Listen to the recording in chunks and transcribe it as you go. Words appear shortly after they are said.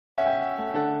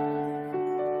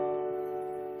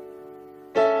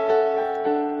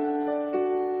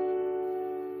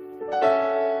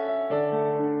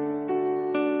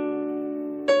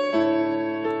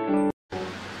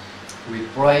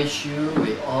praise you,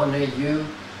 we honor you,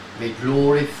 we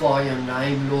glorify your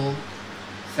name, Lord.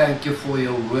 Thank you for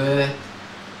your word.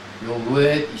 Your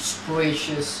word is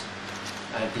precious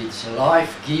and it's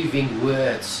life-giving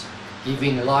words,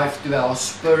 giving life to our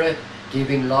spirit,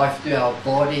 giving life to our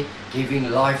body,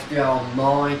 giving life to our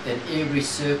mind and every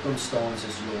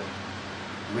circumstances, Lord.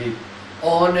 We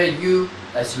honor you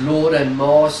as Lord and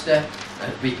Master,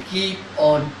 and we keep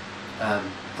on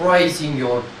praising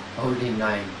your holy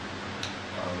name.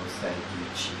 Oh, thank you,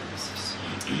 Jesus.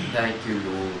 Thank you,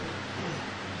 Lord.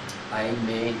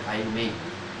 Amen, amen.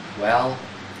 Well,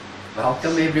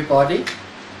 welcome everybody.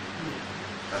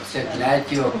 I'm so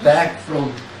glad you're back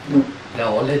from the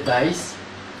holidays.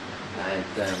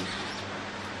 And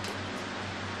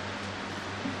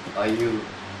are you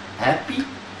happy?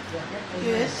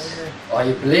 Yes. Are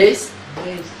you blessed?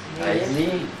 Yes.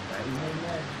 Amen.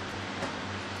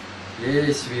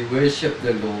 Yes, we worship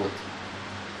the Lord.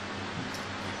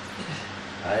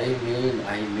 Amen,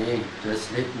 amen.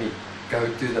 Just let me go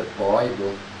to the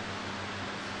Bible.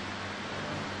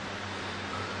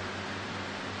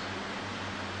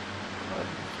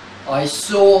 I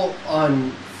saw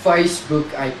on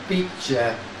Facebook a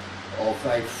picture of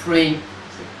a friend,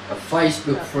 a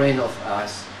Facebook friend of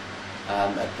us,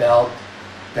 about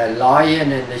the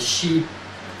lion and the sheep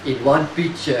in one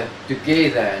picture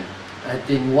together. And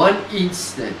in one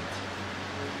instant,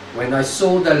 when I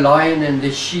saw the lion and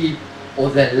the sheep or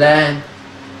the lamb,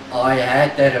 I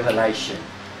had the revelation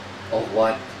of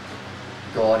what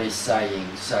God is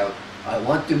saying. So I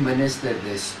want to minister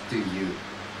this to you.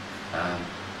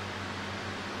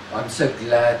 I'm so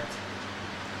glad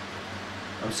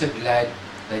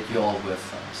that you are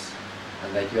with us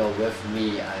and that you are with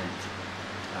me, and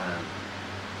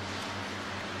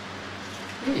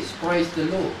yes, praise the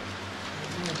Lord.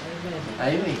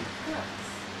 Amen. Yes.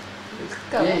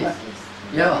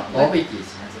 Ja,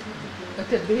 babatjies.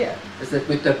 Met 'n B. Is dit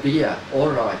met 'n B?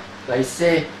 All right. They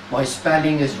say my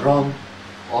spelling is wrong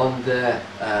on the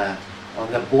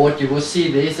board. You will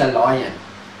see there's a lion.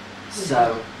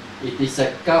 So it is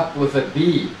a cup with a B.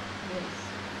 Yes.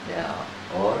 Yeah.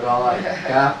 All right,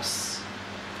 cups.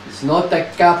 It's not a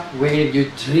cup where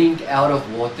you drink out of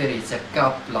water. It's a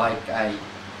cup like a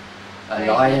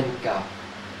lion cup.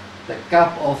 The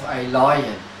cup of a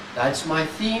lion. That's my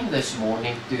theme this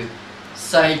morning, to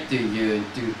say to you and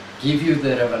to give you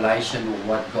the revelation of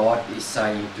what God is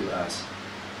saying to us.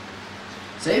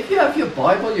 So if you have your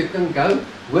Bible, you can go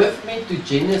with me to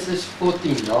Genesis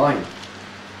 49.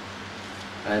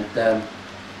 And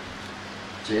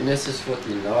Genesis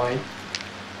 49.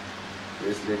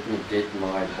 Just let me get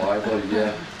my Bible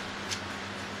here.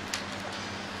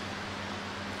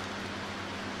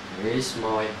 Where's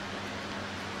my...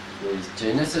 There's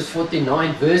Genesis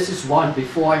 49 verses 1,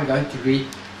 before I'm going to read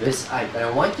verse 8. But I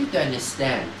want you to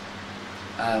understand,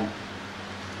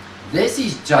 this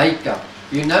is Jacob.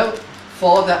 You know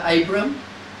Father Abram,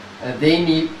 and then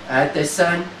he had the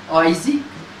son Isaac,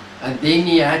 and then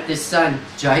he had the son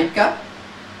Jacob,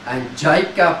 and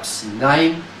Jacob's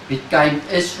name became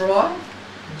Israel.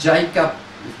 Jacob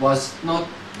was not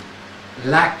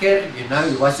lekker, you know,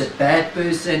 he was a bad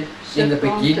person in the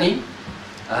beginning.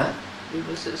 He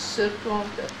was a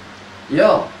serplanter.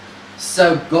 Yeah.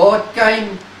 So God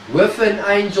came with an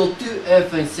angel to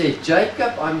earth and said,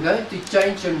 Jacob, I'm going to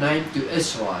change your name to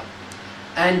Israel.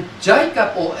 And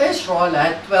Jacob, or Israel,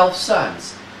 had 12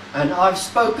 sons. And I've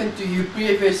spoken to you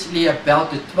previously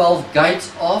about the 12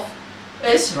 gates of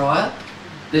Israel.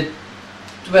 The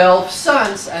 12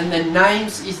 sons, and the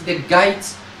names is the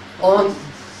gates on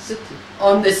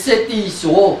the city's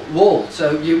wall.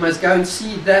 So you must go and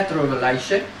see that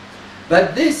revelation.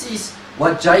 But this is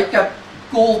what Jacob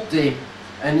called them,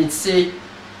 and it said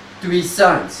to his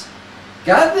sons,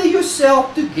 gather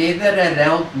yourself together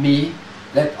around me,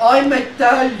 that I may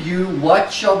tell you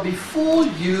what shall befall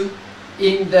you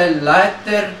in the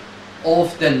latter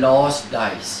of the last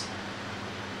days.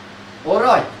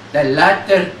 Alright, the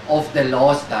latter of the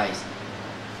last days.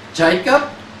 Jacob,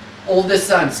 all the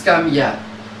sons, come here.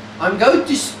 I'm going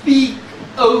to speak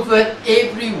over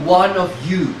every one of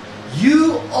you.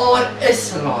 You are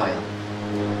Israel.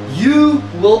 You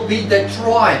will be the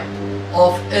tribe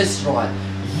of Israel.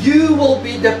 You will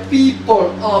be the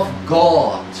people of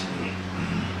God.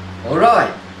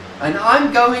 Alright. And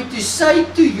I'm going to say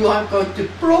to you, I'm going to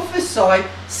prophesy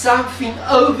something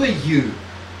over you.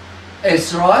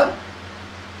 Israel.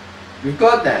 You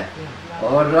got that?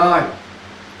 Alright.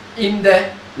 In the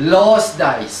last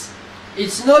days.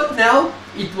 It's not now.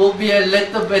 It will be a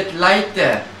little bit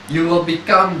later. You will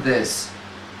become this.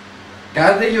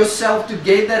 Gather yourself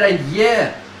together and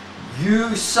hear,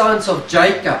 you sons of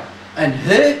Jacob, and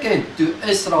hearken to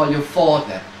Israel your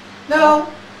father. Now,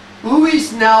 who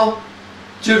is now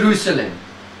Jerusalem?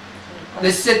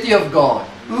 The city of God.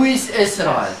 Who is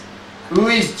Israel? Who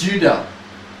is Judah?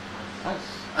 Us.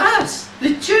 Us,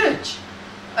 the church.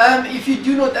 If you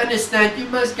do not understand, you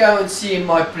must go and see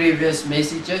my previous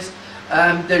messages.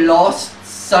 The last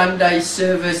Sunday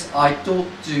service I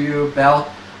talked to you about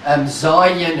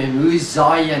Zion and who is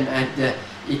Zion, and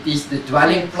it is the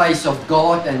dwelling place of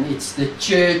God, and it's the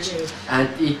church, and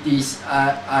it is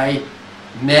a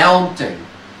mountain.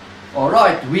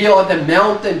 Alright, we are the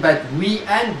mountain, but we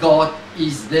and God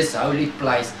is this holy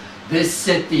place, this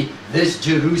city, this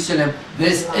Jerusalem,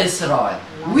 this Israel.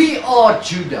 We are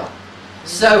Judah.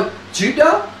 So,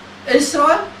 Judah,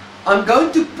 Israel, I'm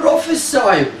going to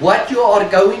prophesy what you are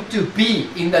going to be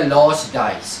in the last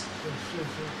days.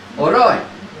 Alright,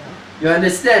 you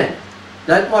understand?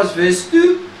 That was verse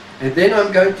 2, and then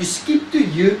I'm going to skip to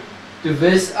you to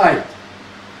verse 8.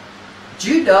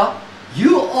 Judah,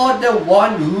 you are the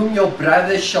one whom your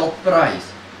brothers shall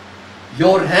praise.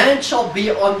 Your hand shall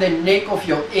be on the neck of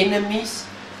your enemies.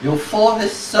 Your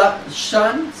father's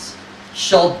sons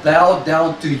shall bow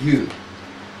down to you.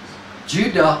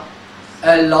 Judah,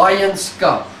 a lion's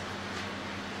cub.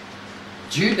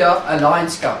 Judah, a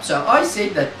lion's cub. So I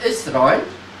said that Israel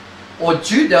or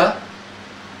Judah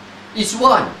is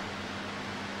one.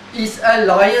 Is a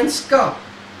lion's cub.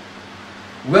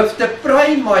 With the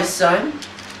prey, my son,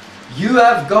 you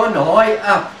have gone high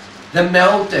up the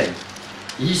mountain.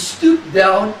 He stooped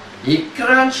down, he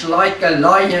crouched like a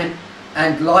lion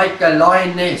and like a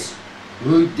lioness,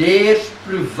 who dares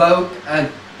provoke and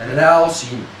rouse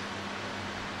him.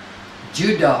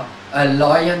 Judah, a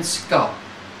lion's cub.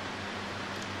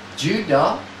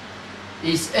 Judah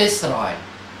is Israel,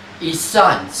 his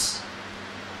sons,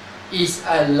 is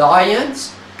a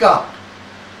lion's cub.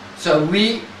 So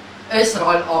we,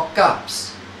 Israel, are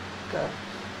cubs. Cubs.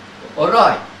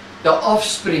 Alright, the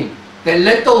offspring, the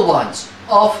little ones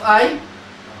of a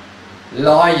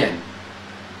lion.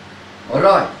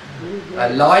 Alright, a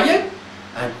lion,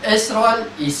 and Israel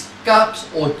is cubs,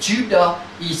 or Judah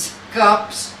is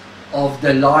cubs of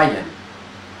the lion.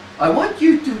 I want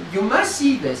you to, you must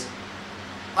see this.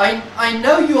 I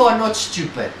know you are not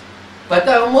stupid, but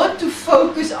I want to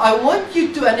focus, I want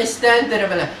you to understand the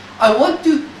revelation. I want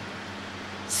to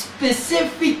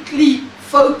specifically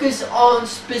focus on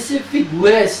specific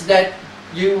words that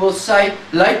you will say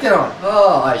later on.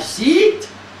 Oh, I see it.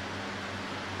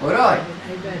 Alright.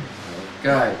 Amen.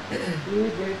 Okay. Who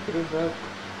dare provoke?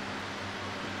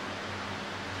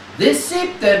 This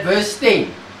scepter, verse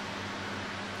 10.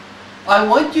 I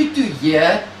want you to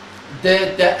hear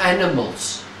the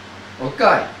animals.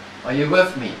 Okay. Are you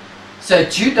with me? So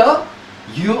Judah,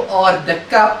 you are the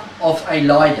cub of a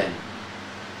lion.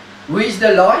 Who is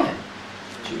the lion?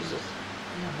 Jesus.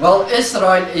 Well,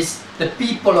 Israel is the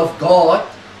people of God,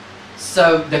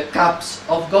 so the cubs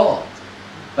of God.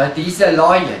 But he's a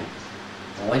lion.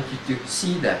 I want you to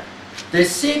see that. The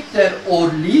scepter or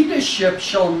leadership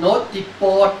shall not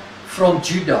depart from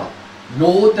Judah,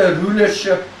 nor the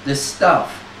rulership, the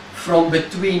staff, from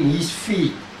between his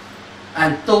feet,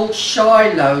 until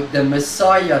Shiloh, the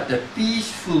Messiah, the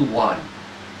peaceful one,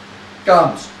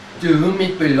 comes, to whom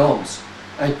it belongs,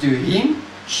 and to him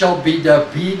shall be the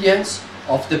obedience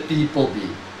of the people be.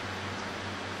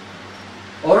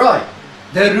 Alright,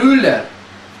 the ruler.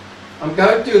 I'm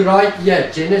going to write here,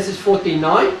 Genesis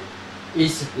 49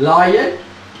 is lion.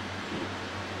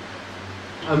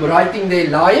 I'm writing there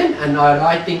lion, and I'm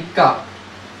writing cup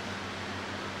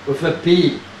with a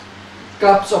P.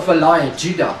 Cups of a lion,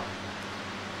 Judah.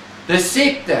 The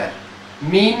scepter,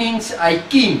 meanings a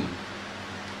king.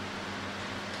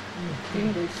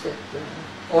 King scepter.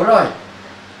 Alright.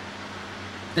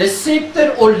 The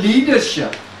scepter or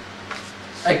leadership.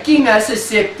 A king has a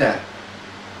scepter.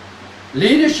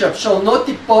 Leadership shall not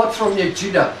depart from your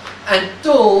Judah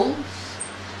until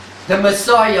the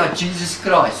Messiah, Jesus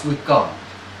Christ, would come.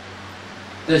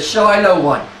 The Shiloh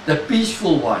one, the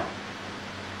peaceful one.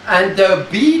 And the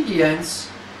obedience,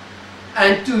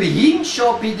 and to him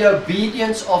shall be the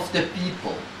obedience of the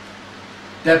people.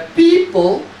 The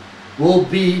people will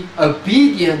be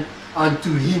obedient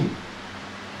unto him.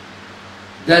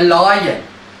 The lion,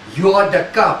 you are the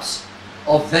cubs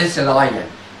of this lion.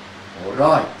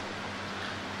 Alright.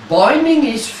 Binding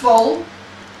his foal.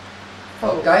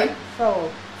 Okay.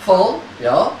 Foal. Foal,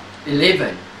 yeah.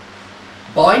 11.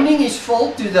 Binding his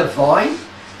foal to the vine,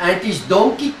 and his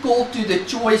donkey called to the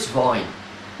choice vine.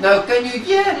 Now, can you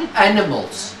hear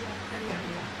animals?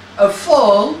 A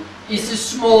foal is a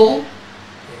small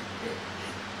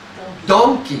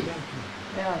donkey.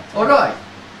 Yeah. Alright,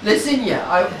 listen here.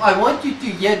 I want you to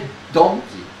hear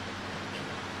donkey.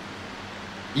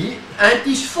 And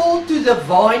he's full to the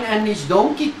vine, and his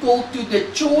donkey called to the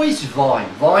choice vine.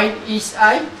 Vine is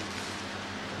a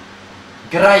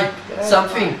grape,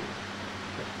 something.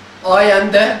 I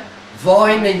am the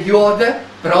vine and you are the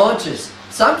branches.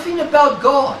 Something about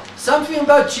God, something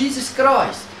about Jesus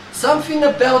Christ, something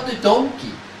about the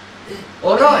donkey.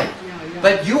 Alright,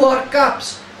 but you are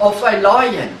cups of a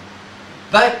lion,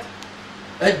 but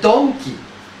a donkey.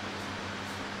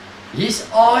 His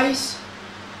eyes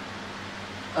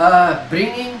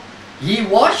he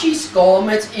washed his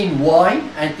garments in wine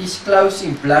and his clothes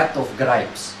in blood of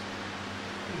grapes.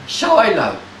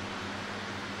 Shiloh,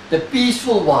 the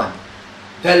peaceful one,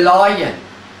 the lion,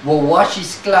 will wash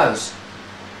his clothes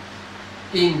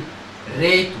in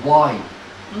red wine.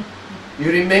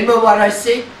 You remember what I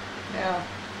said? Yeah.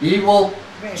 He will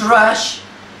crush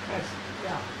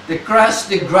the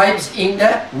grapes in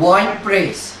the wine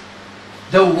press.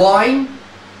 The wine,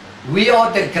 we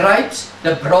are the grapes,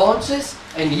 the branches,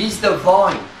 and he's the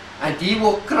vine. And he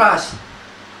will crush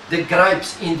the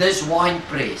grapes in this wine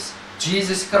press.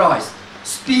 Jesus Christ.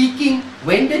 Speaking,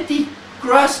 when did he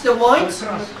crush the wines?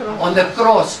 On the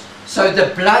cross. So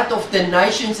the blood of the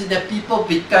nations and the people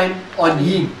became on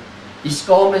him. His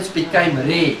garments became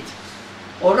red.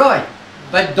 Alright.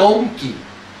 But donkey,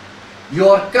 you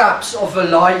are cups of a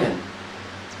lion.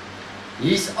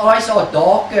 His eyes are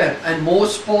darker and more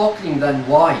sparkling than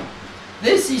wine.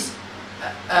 This is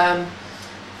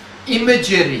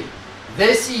imagery.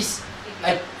 This is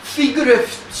a figure of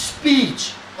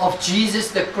speech of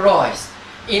Jesus the Christ.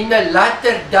 In the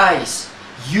latter days,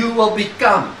 you will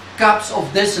become cups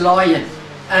of this lion.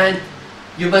 And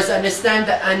you must understand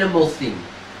the animal thing.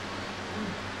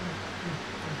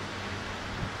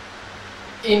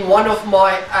 In one of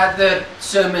my other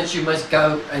sermons, you must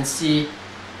go and see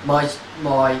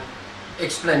my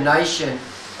explanation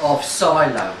of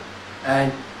silo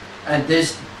and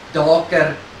this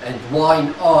darker and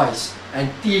wine eyes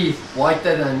and teeth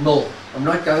whiter than milk. I'm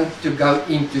not going to go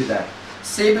into that.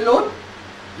 Zebulun,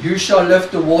 you shall live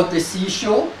toward the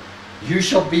seashore. You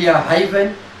shall be a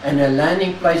haven and a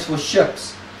landing place for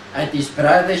ships, and his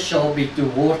brothers shall be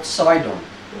toward Sidon.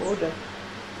 Border.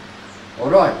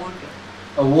 Alright.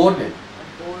 A warden.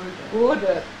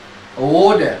 Border. A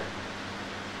warder.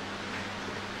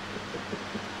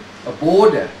 A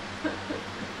border.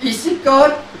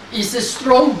 Issachar is a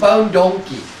strong-boned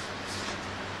donkey,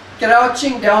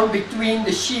 crouching down between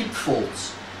the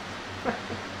sheepfolds.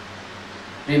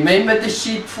 Remember the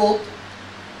sheepfold?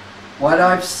 What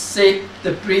I've said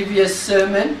the previous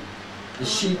sermon? The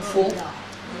sheepfold?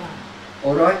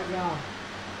 Alright?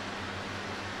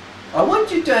 I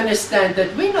want you to understand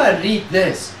that when I read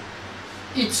this,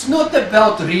 it's not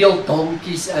about real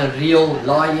donkeys and real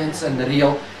lions and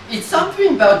real... It's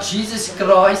something about Jesus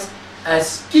Christ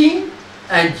as King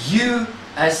and you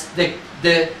as the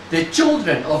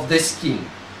children of this King.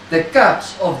 The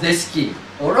cups of this King.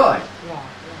 Alright?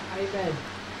 Amen.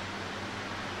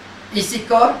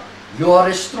 Issachar, you are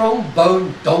a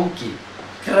strong-boned donkey,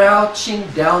 crouching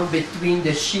down between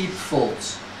the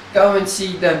sheepfolds. Go and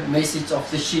see the message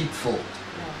of the sheepfold.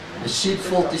 The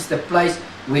sheepfold is the place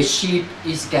where sheep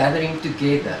is gathering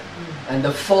together. And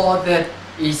the father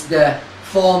is the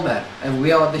farmer, and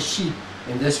we are the sheep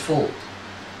in this fold.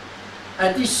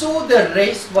 And he saw the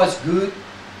rest was good,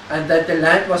 and that the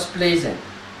land was pleasant.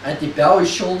 And he bowed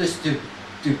his shoulders to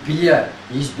bear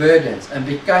his burdens, and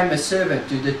became a servant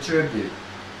to the tribute.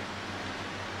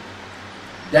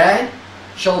 Dan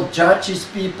shall judge his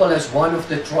people as one of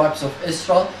the tribes of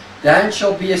Israel. Dan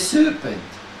shall be a serpent.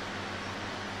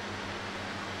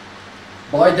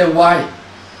 By the way,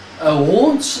 a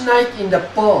horned snake in the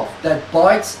path that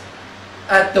bites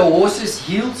at the horse's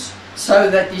heels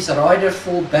so that his rider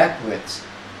fall backwards.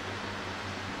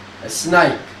 A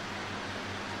snake.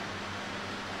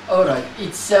 Alright,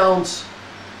 it sounds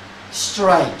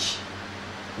strange.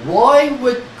 Why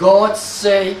would God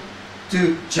say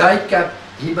to Jacob,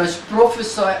 he must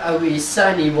prophesy over his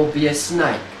son, he will be a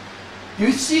snake?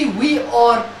 You see,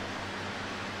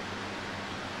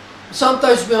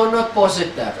 sometimes we are not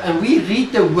positive, and we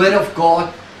read the Word of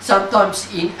God sometimes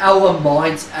in our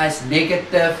minds as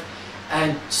negative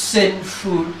and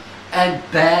sinful and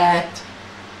bad.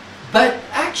 But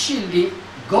actually,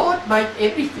 God made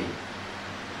everything.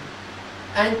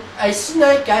 And a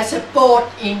snake has a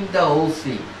part in the whole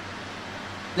thing.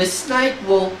 The snake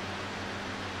will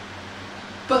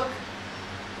pick,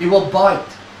 he will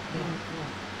bite.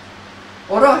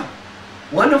 Alright,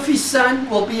 one of his sons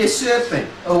will be a serpent,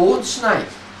 a horned snake.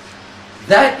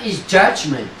 That is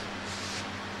judgment.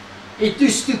 It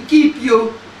is to keep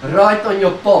you right on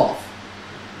your path.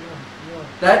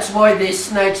 That's why there's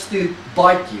snakes to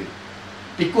bite you.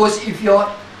 Because if you're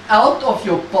out of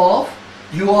your path,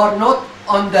 you are not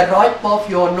on the right path,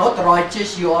 you are not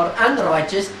righteous, you are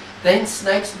unrighteous, then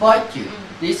snakes bite you.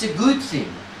 There's a good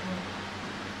thing.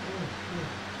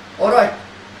 Alright.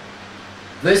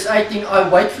 Verse 18, I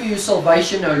wait for your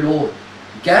salvation, O Lord.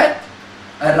 Gad,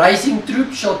 a rising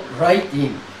troop shall raid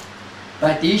him,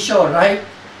 but he shall raid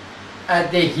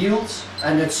at their heels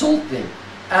and assault them.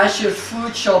 Asher's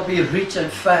food shall be rich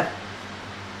and fat.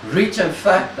 Rich and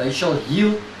fat, they shall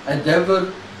yield and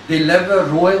deliver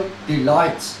royal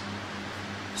delights.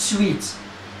 Sweets.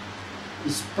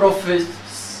 His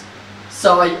prophets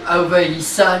sigh over his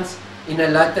sons in the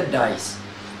latter days.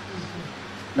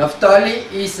 Naphtali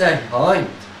is a hind.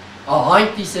 A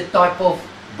hind is a type of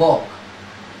bok.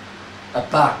 A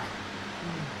buck.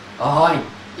 A hind.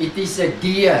 It is a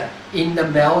deer in the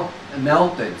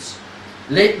mountains.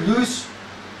 Let loose,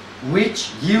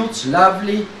 which yields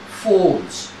lovely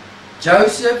fawns.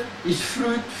 Joseph is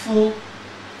fruitful.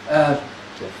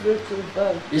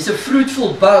 Is a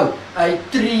fruitful bough, a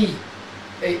tree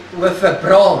with a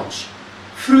branch.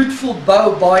 Fruitful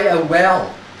bough by a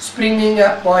well, springing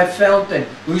up by a fountain,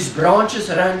 whose branches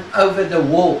run over the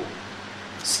wall.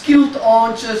 Skilled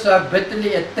archers have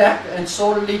bitterly attacked and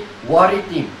sorely worried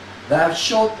him. They have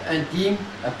shot and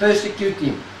persecute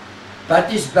him.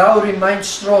 But his bow remains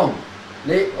strong.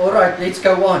 Alright, let's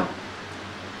go on.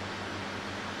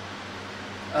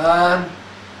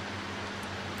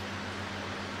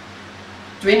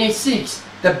 26.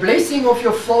 The blessing of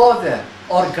your father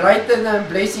are greater than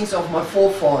blessings of my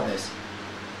forefathers,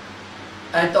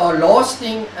 and are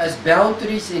lasting as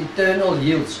boundaries eternal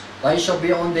yields. They shall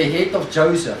be on the head of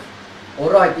Joseph.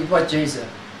 Alright, it was Joseph.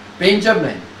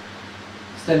 Benjamin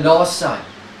is the last son.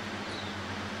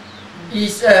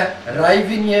 Is a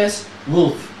ravenous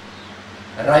wolf.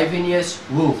 A ravenous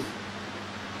wolf.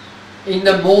 In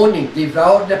the morning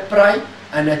devour the prey,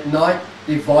 and at night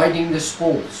dividing the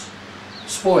spoils.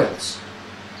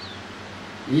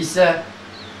 He's a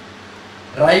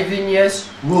ravenous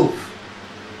wolf.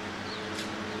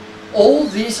 All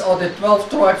these are the 12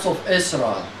 tribes of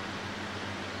Israel.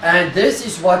 And this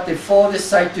is what the Father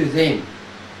said to them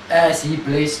as He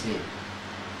blessed them.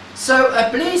 So a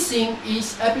blessing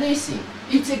is a blessing.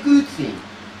 It's a good thing.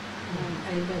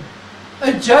 Amen.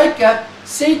 And Jacob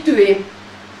said to him,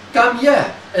 come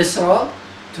here, Israel,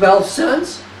 12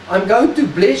 sons, I'm going to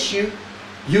bless you.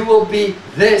 You will be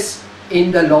this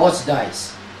in the last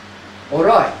days.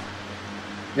 Alright.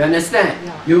 You understand?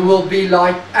 Yeah. You will be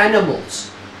like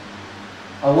animals.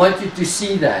 I want you to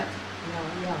see that.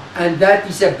 And that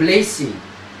is a blessing.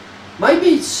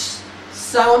 Maybe it's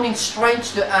sounding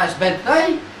strange to us, but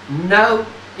they know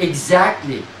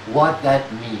exactly what that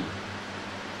means.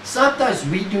 Sometimes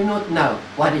we do not know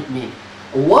what it means.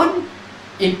 One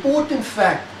important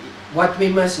fact, what we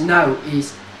must know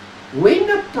is, when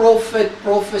a prophet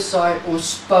prophesied or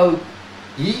spoke,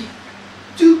 he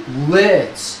took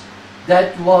words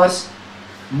that was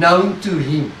known to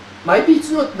him. Maybe it's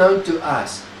not known to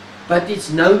us, but it's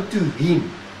known to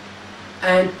him.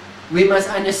 And we must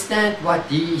understand what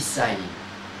he is saying.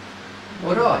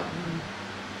 Alright.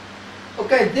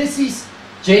 Okay, this is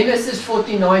Genesis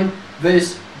 49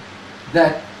 verse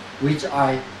that which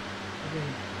I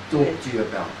talked to you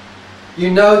about. You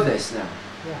know this now.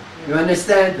 You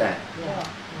understand that?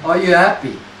 Are you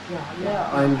happy?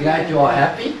 I'm glad you are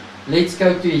happy. Let's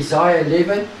go to Isaiah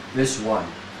 11 verse 1.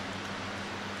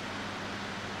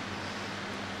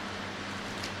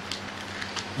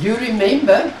 You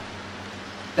remember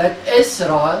that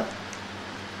Israel,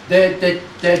 the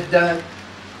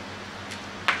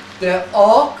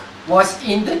ark was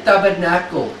in the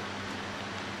tabernacle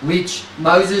which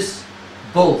Moses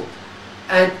built.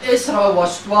 And Israel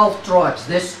was 12 tribes,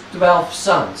 there's 12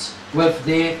 sons with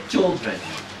their children.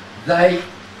 They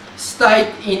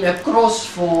stayed in a cross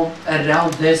form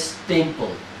around this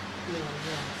temple.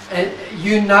 And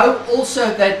you know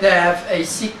also that they have a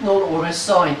signal or a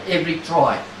sign, every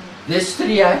tribe. This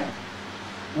three had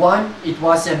one, it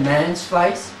was a man's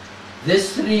face.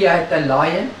 This three had a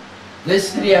lion.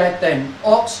 This three had an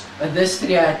ox. And this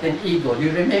three had an eagle.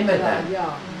 You remember that?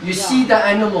 You see the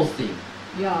animal thing.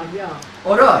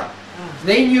 Alright.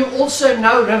 Then you also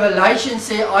know Revelation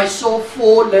says, I saw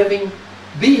 4 living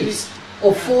beasts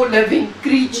or 4 living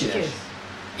creatures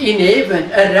in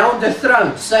heaven around the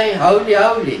throne saying, Holy,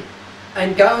 holy.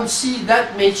 And go and see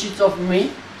that message of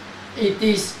me. It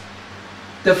is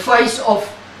the face of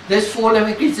these 4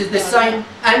 living creatures, the same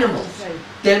animals.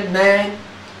 The man,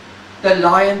 the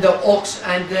lion, the ox,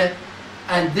 and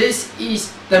this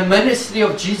is the ministry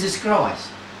of Jesus Christ.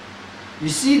 You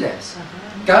see this?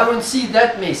 Go and see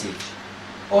that message.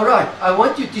 Alright, I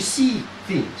want you to see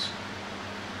things.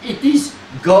 It is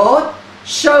God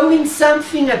showing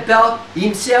something about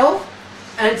Himself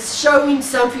and showing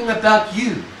something about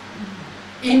you.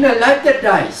 In the latter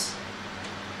days,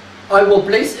 I will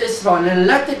bless Israel. In the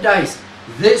latter days,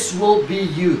 this will be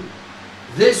you.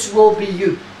 This will be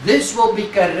you. This will be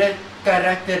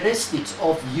characteristics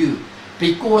of you.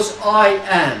 Because I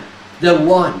am the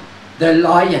one, the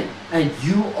lion, and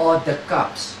you are the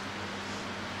cubs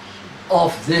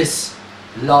of this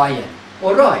lion.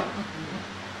 Alright.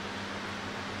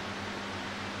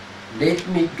 Let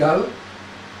me go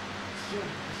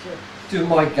to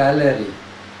my gallery.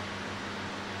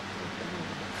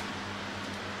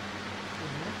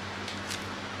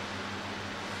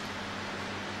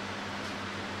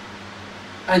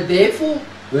 And therefore,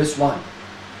 verse 1,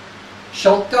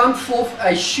 shall come forth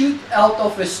a shoot out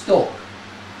of a stalk.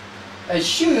 A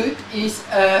shoot is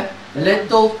a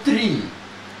little tree,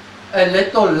 a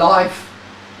little life,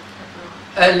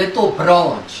 a little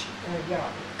branch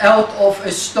out of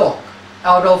a stalk,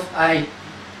 out of a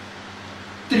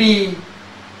tree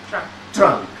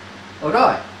trunk.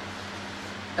 Alright.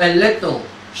 A little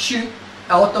shoot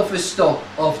out of a stalk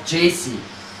of Jesse,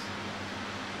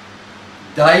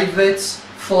 David's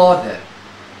father.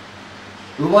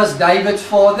 Who was David's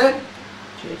father?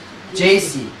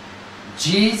 Jesse.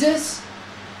 Jesus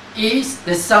is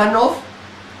the son of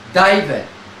David.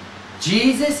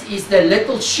 Jesus is the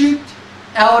little shoot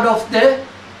out of the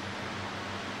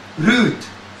root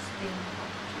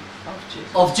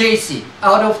of Jesse,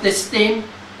 out of the stem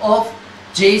of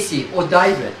Jesse or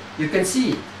David. You can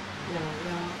see it.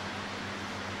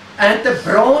 And the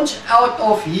branch out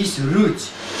of his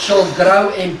roots shall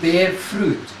grow and bear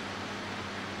fruit.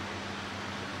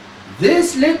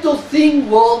 This little thing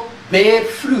will bear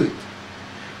fruit.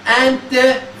 And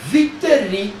the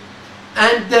victory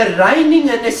and the reigning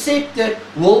and the scepter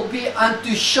will be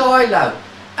unto Shiloh.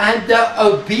 And the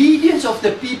obedience of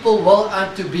the people will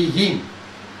unto be him.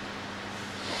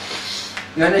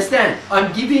 You understand?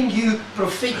 I'm giving you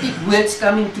prophetic words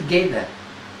coming together.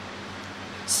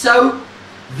 So,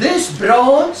 this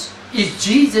branch is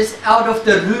Jesus out of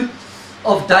the root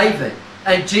of David.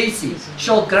 And Jesse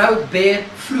shall grow, bear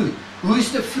fruit. Who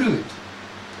is the fruit?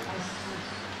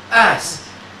 Us.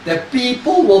 The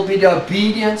people will be the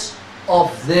obedience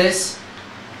of this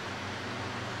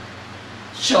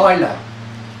Shiloh.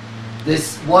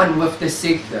 This one with the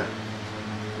scepter.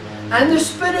 And the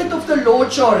Spirit of the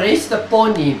Lord shall rest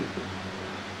upon him.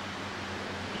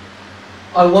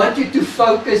 I want you to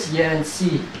focus here and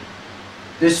see.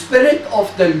 The Spirit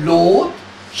of the Lord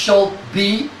shall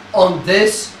be on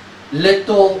this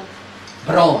little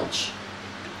branch.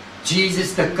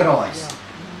 Jesus the Christ.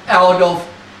 Out of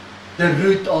the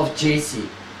root of Jesse.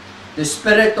 The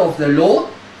Spirit of the Lord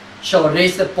shall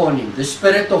rest upon him. The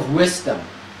Spirit of wisdom.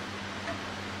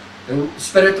 The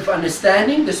Spirit of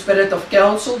understanding. The Spirit of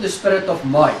counsel. The Spirit of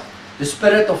might. The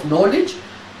Spirit of knowledge.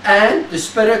 And the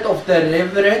Spirit of the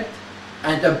reverent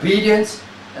and obedience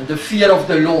and the fear of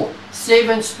the Lord.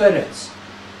 7 spirits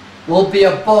will be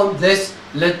upon this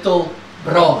little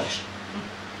branch.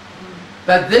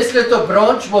 But this little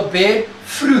branch will bear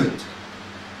fruit.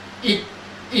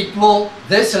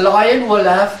 This lion will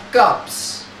have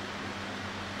cubs.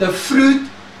 The fruit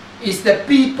is the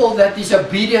people that is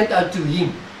obedient unto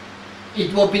him.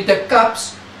 It will be the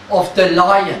cubs of the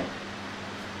lion.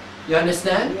 You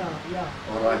understand? Yeah.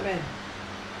 All right. Amen.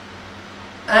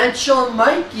 And shall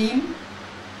make him.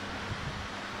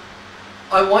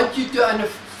 I want you to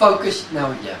focus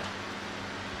now here.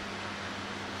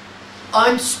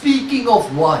 I'm speaking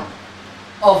of one.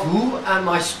 Of who am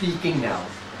I speaking now?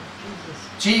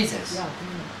 Jesus. Yeah.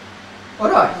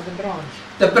 Alright. The branch.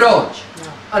 The branch.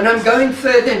 Yeah. And I'm going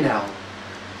further now.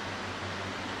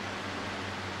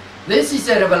 This is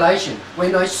a revelation.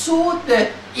 When I saw the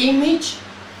image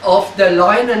of the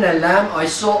lion and the lamb,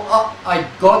 I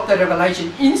got the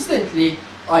revelation instantly.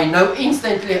 I know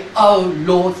instantly, oh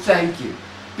Lord, thank you.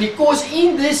 Because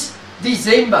in this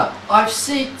December, I've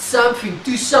said something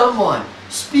to someone,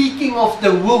 speaking of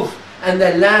the wolf and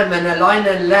the lamb and the lion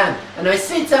and lamb. And I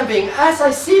said something, as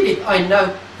I said it, I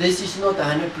know this is not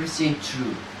 100%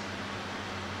 true.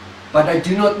 But I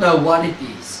do not know what it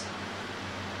is.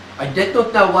 I did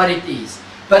not know what it is.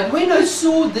 But when I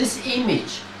saw this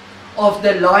image of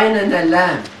the lion and the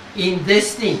lamb in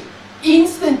this thing,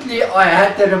 instantly I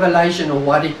had the revelation of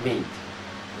what it meant.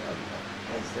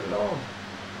 That's the Lord.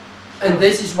 And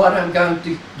this is what I'm going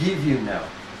to give you now.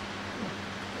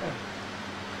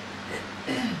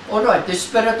 Alright, the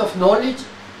spirit of knowledge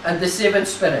and the 7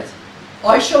 spirits.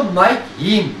 I shall make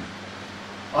him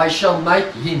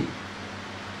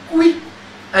quick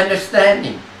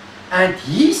understanding, and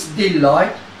his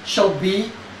delight shall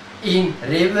be in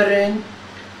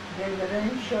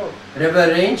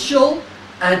reverential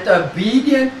and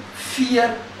obedient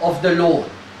fear of the Lord.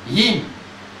 Him.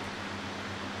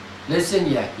 Listen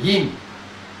here. Him.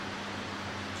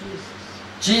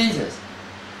 Jesus.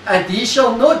 And he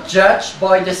shall not judge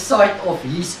by the sight of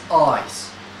his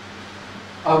eyes.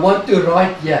 I want to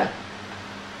write here.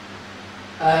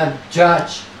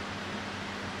 Judge.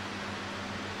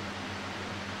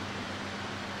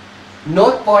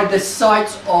 Not by the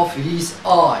sight of his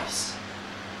eyes.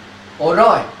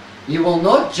 Alright. He will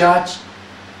not judge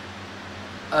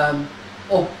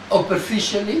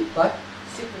superficially, but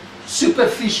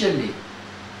superficially.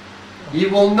 He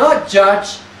will not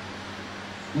judge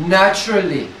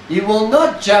naturally. He will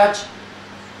not judge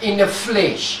in the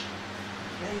flesh.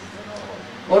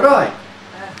 Alright.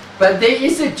 But there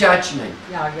is a judgment.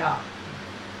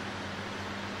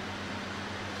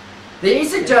 There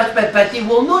is a judgment, but he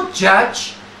will not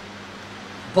judge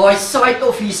by sight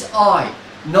of his eye,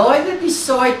 neither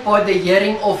decide by the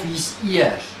hearing of his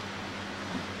ears.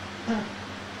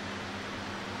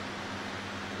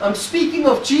 I'm speaking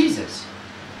of Jesus,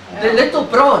 the little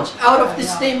branch out of the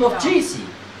stem of Jesse.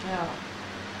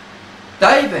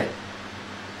 David,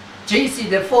 Jesse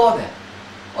the father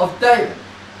of David.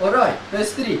 Alright,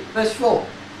 verse 3, verse 4.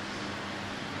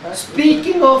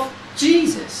 Speaking of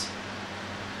Jesus.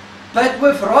 But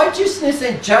with righteousness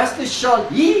and justice shall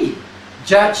he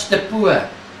judge the poor.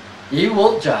 He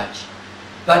will judge.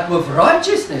 But with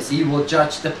righteousness he will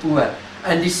judge the poor,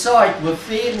 and decide with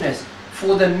fairness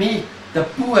for the meek, the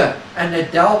poor, and the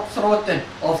downtrodden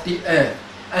of the earth.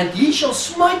 And he shall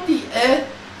smite the earth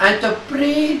and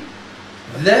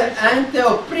the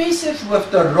oppressors with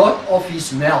the rod of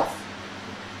his mouth.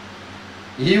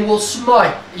 He will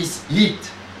smite his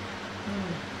heat.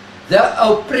 The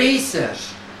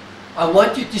oppressors. I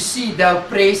want you to see the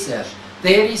oppressors.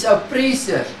 There is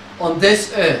oppressors on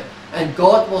this earth, and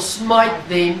God will smite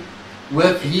them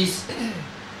with his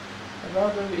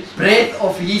breath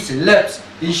of his lips.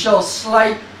 He shall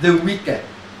slay the wicked.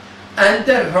 And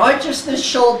the righteousness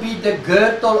shall be the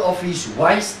girdle of his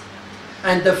waist,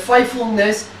 and the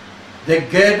faithfulness the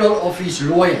girdle of his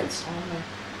loins. Amen.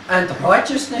 And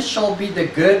righteousness shall be the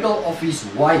girdle of his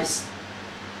waist.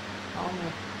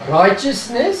 Amen.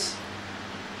 Righteousness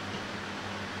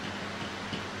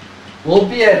will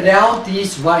be around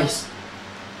his waist,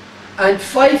 and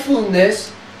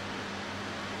faithfulness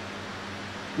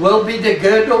will be the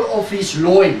girdle of his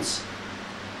loins.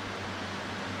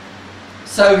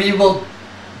 So he will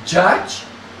judge,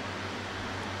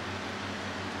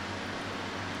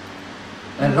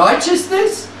 and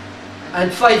righteousness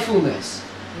and faithfulness.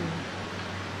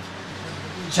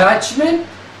 Judgment,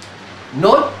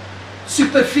 not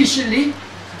superficially,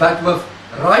 but with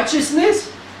righteousness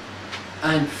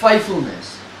and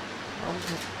faithfulness.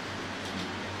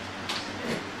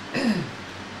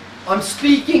 I'm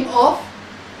speaking of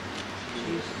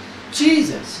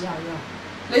Jesus.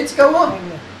 Let's go on.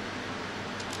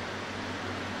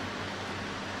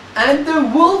 And the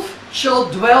wolf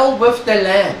shall dwell with the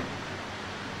lamb.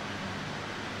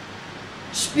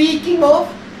 Speaking of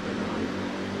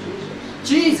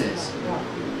Jesus.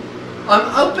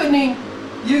 I'm opening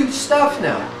you stuff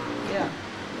now.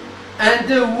 And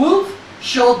the wolf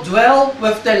shall dwell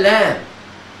with the lamb.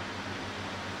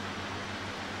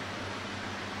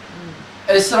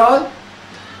 Israel,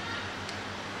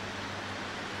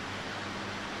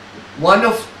 one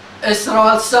of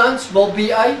Israel's sons will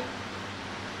be a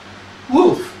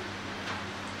wolf.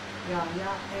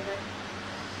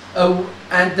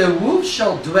 And the wolf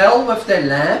shall dwell with the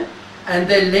lamb, and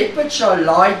the leopard shall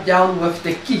lie down with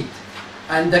the kid,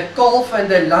 and the calf and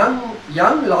the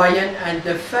young lion and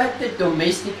the fatted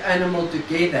domestic animal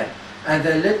together, and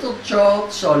the little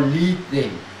child shall lead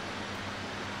them.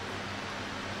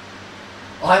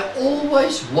 I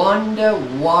always wonder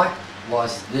what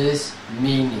was this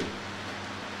meaning.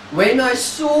 When I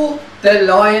saw the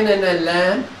lion and the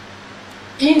lamb,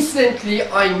 instantly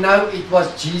I know it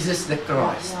was Jesus the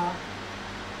Christ.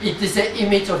 It is the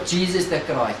image of Jesus the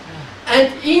Christ.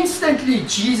 And instantly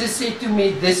Jesus said to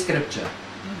me this scripture.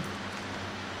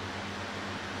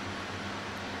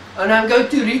 And I'm going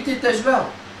to read it as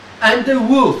well. And the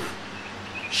wolf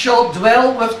shall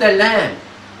dwell with the lamb.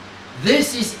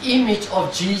 This is image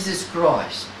of Jesus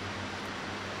Christ.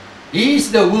 He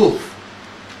is the wolf.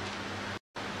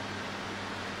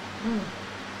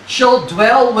 Shall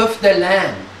dwell with the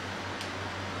lamb.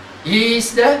 He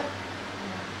is the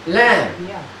lamb.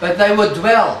 But they will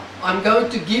dwell. I'm going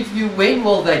to give you when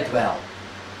will they dwell.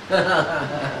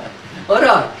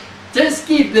 Alright, just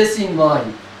keep this in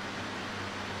mind.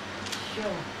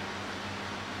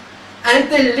 And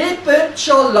the leopard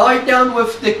shall lie down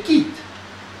with the kid.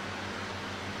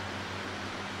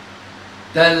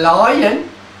 The lion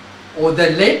or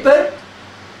the leopard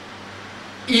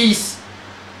is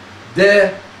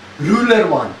the ruler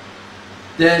one,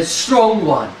 the strong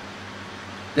one,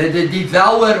 the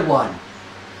devourer one.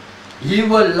 He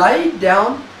will lay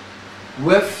down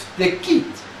with the kid.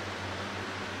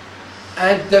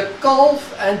 And the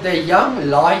calf and the young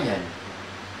lion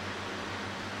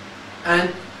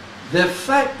and the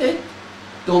fatted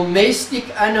domestic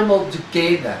animal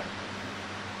together,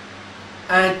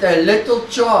 and a little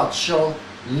child shall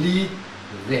lead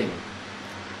them.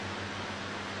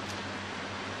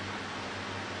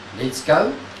 Let's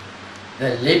go.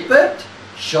 The leopard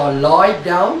shall lie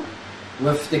down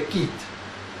with the kid.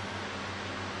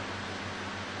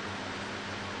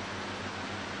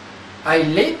 A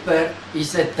leopard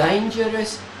is a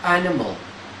dangerous animal,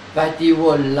 but he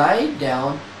will lie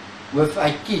down with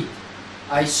a kid,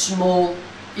 a small,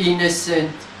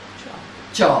 innocent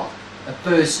child, a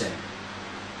person.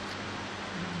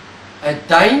 A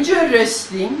dangerous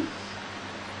thing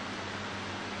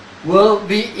will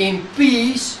be in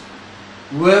peace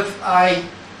with a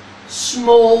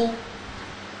small,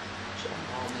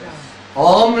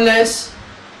 harmless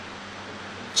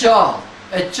child.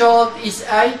 A child is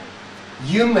a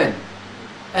human,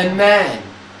 a man.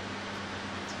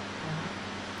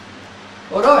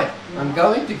 Alright, I'm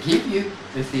going to give you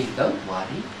the thing. Don't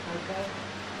worry. Okay.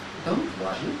 Don't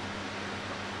worry.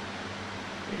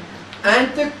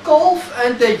 And the calf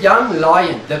and the young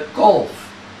lion, the calf.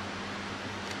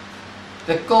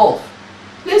 The calf.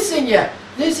 Listen here,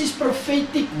 this is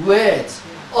prophetic words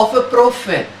of a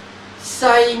prophet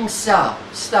saying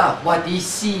stuff, what he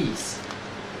sees.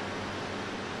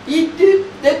 He did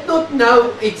not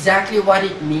know exactly what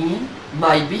it means,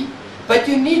 maybe, but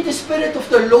you need the Spirit of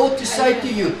the Lord to say to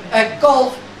you, a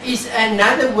calf is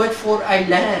another word for a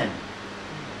lamb.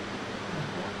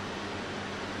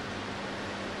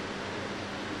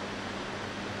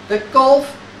 The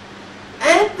calf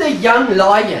and the young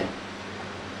lion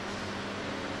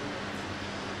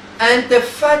and the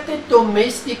fatted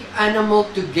domestic animal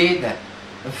together.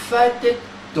 A fatted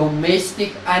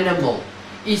domestic animal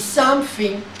is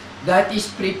something that is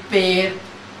prepared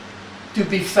to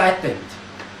be fattened.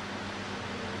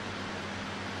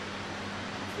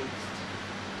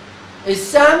 Is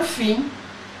something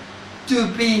to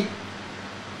be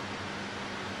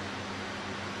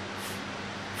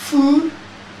food,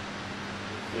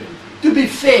 to be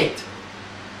fed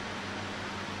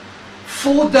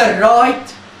for the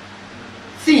right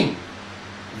thing.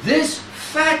 This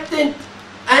fattened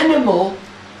animal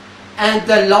and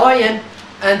the lion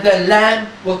and the lamb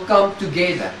will come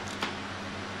together.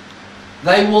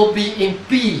 They will be in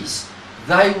peace.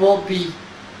 They will be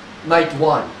made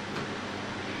one.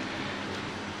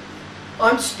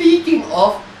 I'm speaking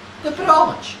of the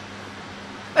branch.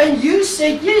 And you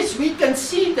said, yes, we can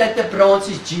see that the branch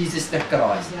is Jesus the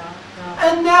Christ.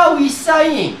 And now he's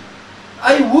saying,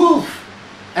 a wolf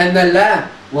and a lamb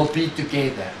will be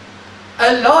together.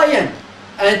 A lion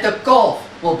and a calf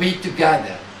will be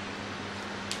together.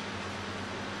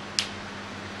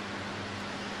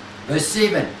 Verse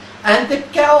 7. And the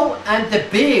cow and the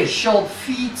bear shall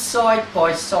feed side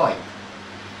by side.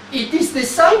 It is the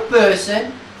same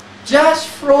person, just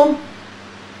from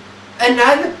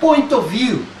another point of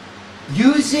view,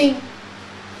 using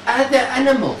other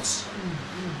animals.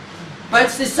 But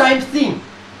it's the same thing.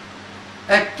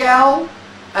 A cow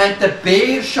and the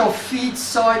bear shall feed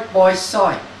side by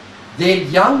side. Their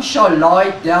young shall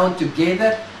lie down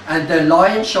together, and the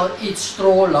lion shall eat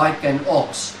straw like an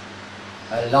ox.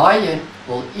 A lion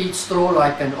will eat straw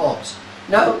like an ox.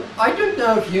 Now, I don't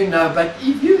know if you know, but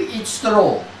if you eat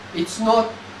straw, it's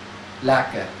not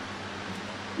lekker.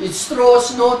 It's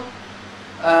straw's not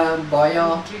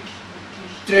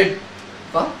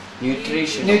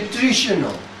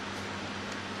nutritional.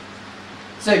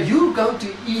 So you're going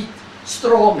to eat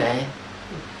straw, man.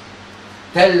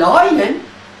 The lion,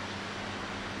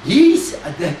 he's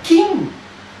the king.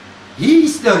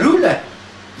 He's the ruler.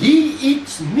 He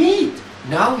eats meat.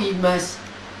 Now he must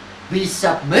be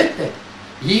submitted.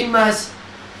 He must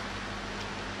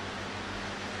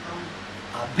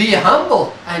be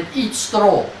humble and eat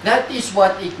straw. That is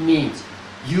what it means.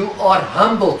 You are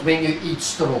humbled when you eat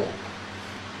straw.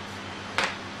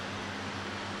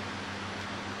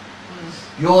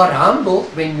 You are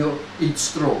humbled when you eat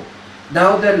straw.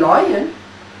 Now the lion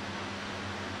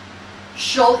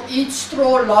shall eat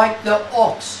straw like the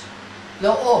ox.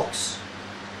 The ox.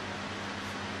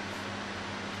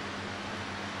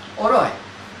 Alright,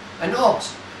 an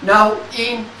ox. Now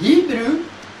in Hebrew,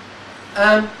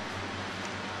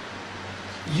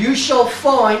 you shall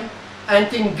find,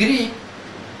 and in Greek,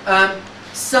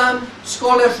 some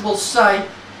scholars will say,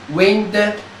 when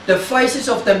the faces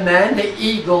of the man, the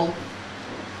eagle,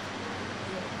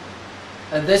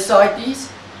 and this side is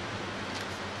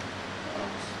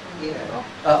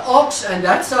ox, and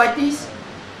that side is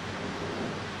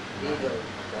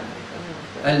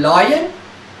a lion,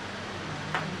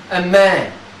 a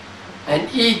man, an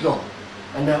eagle,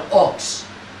 and an ox.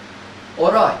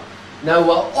 Alright, now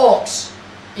an ox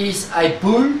is a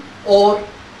bull, or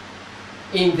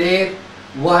in their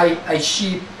way a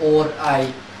sheep or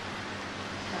a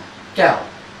cow.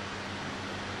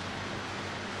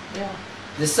 Yeah.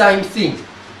 The same thing.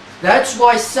 That's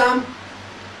why some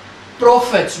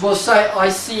prophets will say, I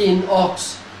see an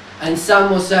ox, and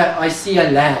some will say, I see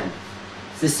a lamb.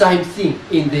 It's the same thing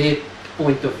in their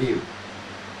point of view.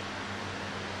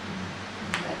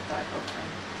 That type of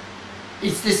thing.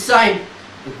 It's the same.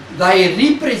 They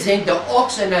represent, the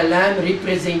ox and a lamb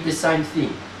represent the same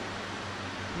thing.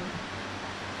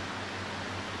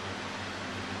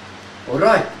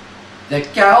 Alright. The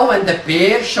cow and the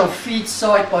bear shall feed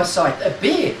side by side. A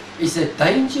bear is a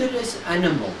dangerous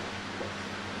animal.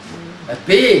 A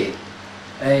bear,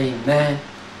 amen.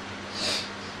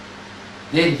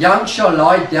 Their young shall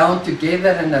lie down together,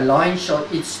 and the lion shall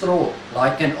eat straw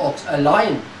like an ox. A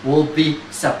lion will be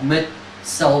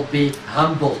shall be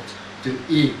humbled to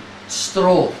eat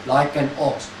straw like an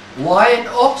ox. Why an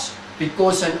ox?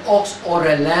 Because an ox or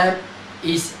a lamb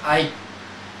is an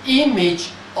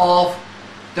image of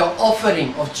the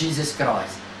offering of Jesus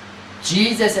Christ.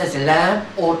 Jesus as lamb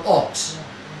or ox.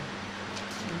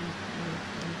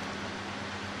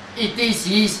 It is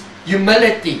his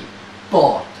humility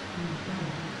part.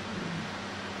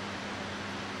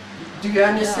 Do you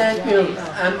understand me?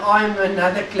 I'm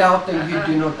another cloud and you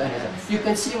do not understand. You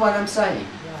can see what I'm saying.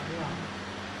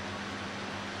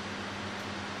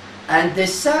 And the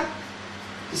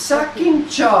sucking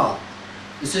child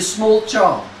is a small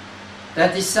child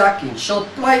that is sucking, shall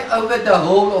play over the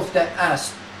hole of the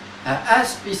asp. An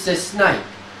asp is a snake.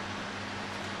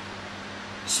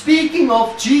 Speaking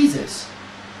of Jesus,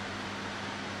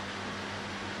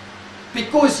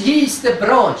 because he is the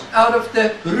branch out of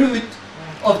the root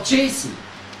of Jesse,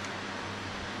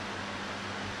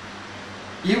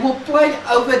 he will play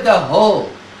over the hole,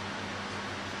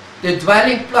 the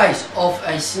dwelling place of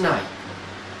a snake.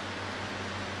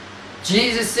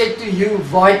 Jesus said to you,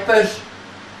 vipers,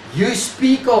 you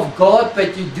speak of God,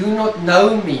 but you do not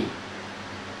know me.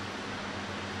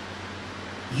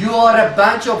 You are a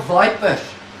bunch of vipers.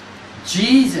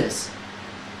 Jesus.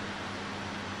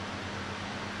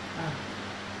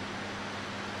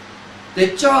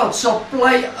 The child shall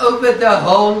play over the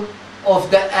hole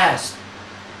of the asp.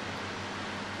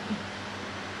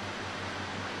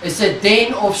 It's a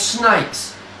den of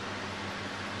snakes.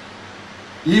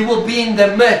 He will be in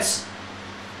the midst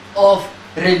of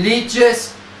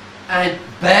religious and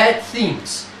bad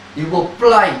things. He will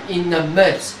play in the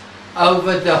midst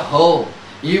over the hole.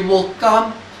 He will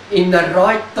come in the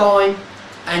right time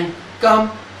and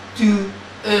come to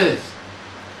earth.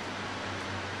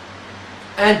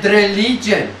 And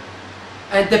religion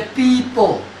and the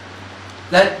people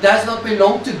that does not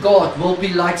belong to God will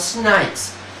be like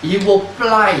snakes. He will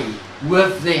play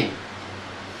with them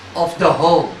of the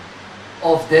hole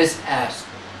of this asp.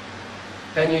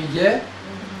 Can you hear?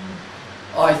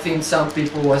 I think some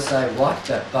people will say, what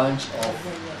a bunch of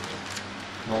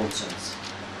nonsense.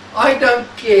 I don't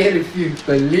care if you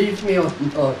believe me or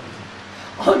not.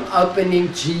 I'm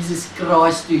opening Jesus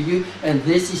Christ to you, and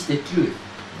this is the truth.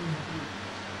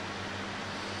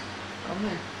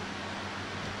 Amen.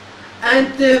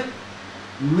 And the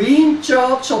weaned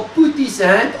child shall put his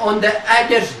hand on the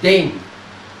adder's den.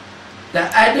 The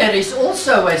adder is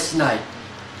also a snake.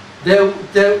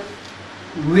 The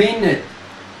weaned,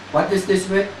 what is this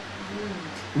word?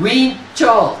 Weaned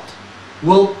child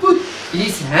will put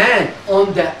his hand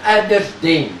on the adder's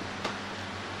den.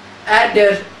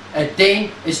 Adder, a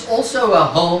den, is also a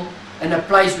hole and a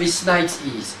place where snakes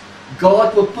is.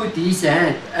 God will put his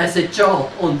hand as a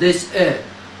child on this earth.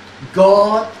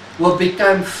 God will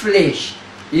become flesh.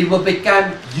 He will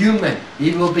become human.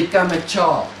 He will become a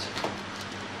child.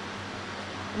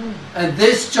 And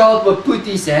this child will put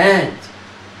his hand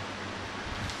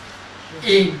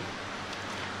in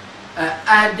an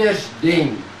adder's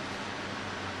den,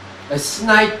 a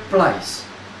snake place.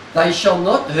 They shall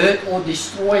not hurt or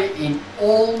destroy in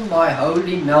all my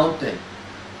holy mountain.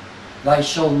 They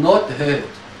shall not hurt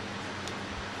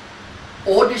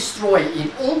or destroy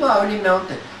in all my holy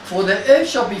mountain. For the earth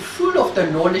shall be full of the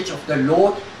knowledge of the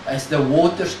Lord as the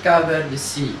waters cover the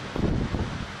sea.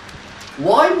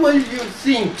 Why will you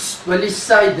think, will he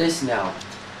say this now?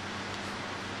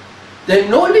 The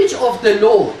knowledge of the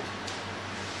Lord,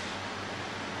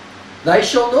 they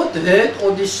shall not hurt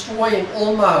or destroy in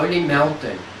all my holy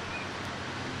mountain.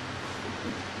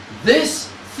 These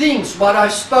things, what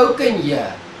I've spoken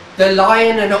here, the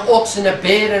lion and the ox and the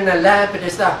bear and the lamb and the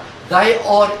stuff, they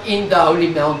are in the holy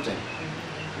mountain.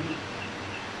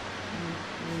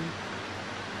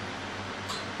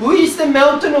 Who is the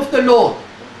mountain of the Lord?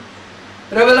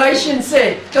 Revelation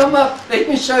said, come up, let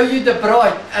me show you the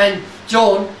bride. And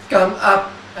John come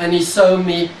up and he showed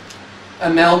me a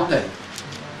mountain,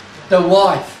 the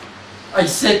wife, a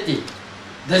city,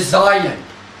 the Zion.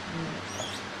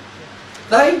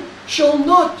 They shall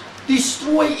not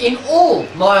destroy in all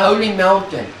my holy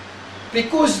mountain,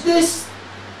 because this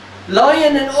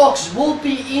lion and ox will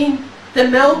be in the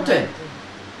mountain.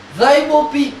 They will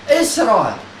be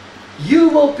Israel. You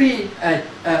will be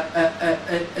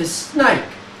a snake,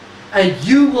 and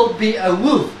you will be a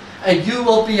wolf, and you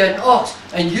will be an ox,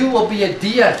 and you will be a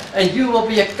deer, and you will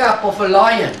be a cub of a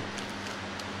lion.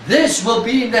 This will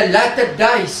be in the latter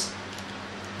days.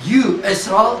 You,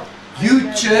 Israel,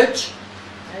 you, church,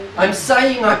 I'm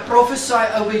saying I prophesy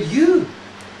over you.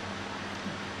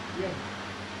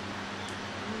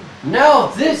 Now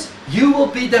this, you will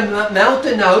be the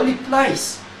mountain, the holy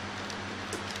place.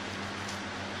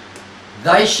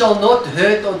 They shall not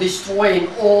hurt or destroy in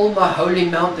all my holy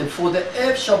mountain, for the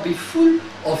earth shall be full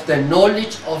of the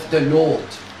knowledge of the Lord.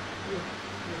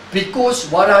 Because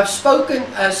what I've spoken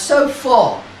so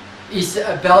far is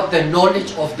about the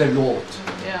knowledge of the Lord.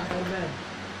 Yeah, amen.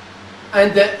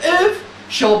 And the earth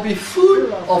shall be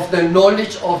full of the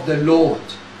knowledge of the Lord.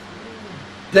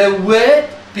 The Word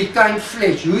became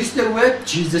flesh. Who is the Word?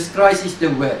 Jesus Christ is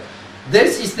the Word.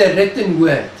 This is the written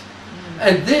Word.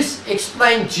 And this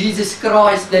explains Jesus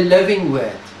Christ, the living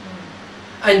Word.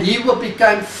 And He will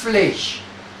become flesh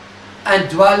and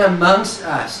dwell amongst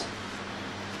us.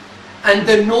 And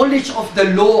the knowledge of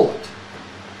the Lord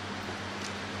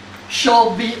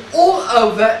shall be all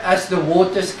over as the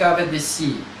waters cover the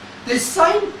sea. The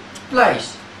same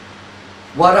place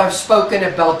what I've spoken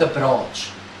about the branch,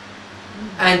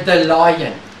 and the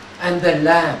lion, and the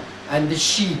lamb, and the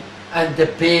sheep, and the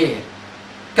bear,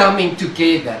 coming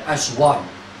together as one.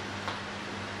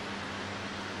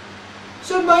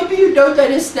 So maybe you don't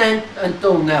understand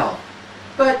until now,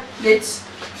 but let's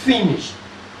finish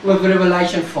with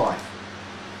Revelation 5.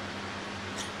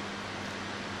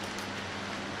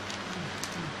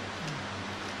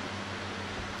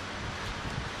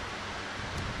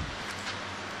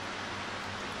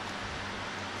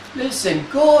 Listen,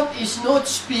 God is not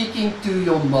speaking to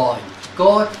your mind.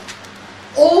 God,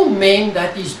 all men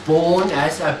that is born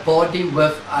has a body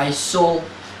with a soul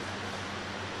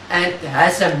and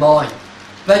has a mind.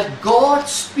 But God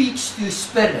speaks to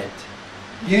spirit.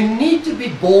 You need to be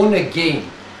born again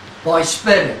by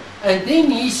spirit. And then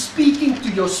He's speaking to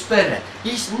your spirit.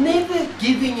 He's never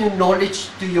giving you knowledge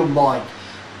to your mind.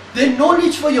 The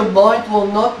knowledge for your mind will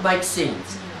not make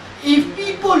sense. If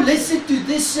people listen to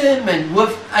this sermon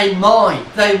with a mind,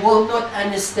 they will not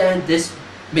understand this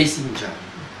messenger.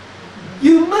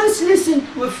 You must listen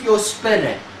with your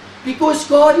spirit, because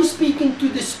God is speaking to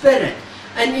the spirit.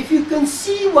 And if you can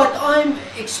see what I'm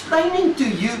explaining to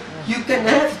you, you can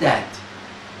have that.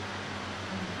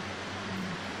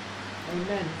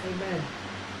 Amen. Amen.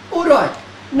 Alright,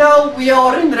 now we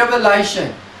are in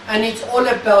Revelation, and it's all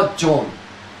about John.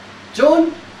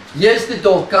 John, here's the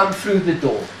door, come through the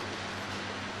door.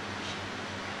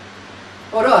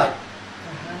 Alright.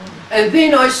 And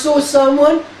then I saw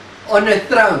someone on a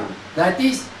throne. That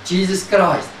is Jesus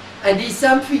Christ. And there's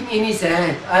something in his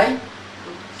hand.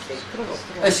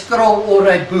 A scroll or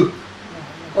a book.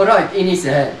 Alright, in his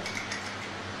hand.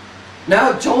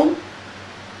 Now John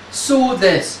saw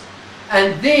this.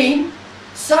 And then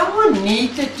someone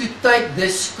needed to take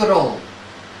this scroll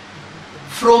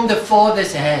from the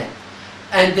Father's hand.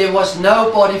 And there was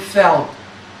nobody found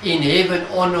in heaven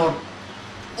on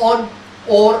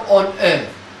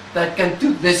earth that can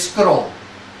take this scroll.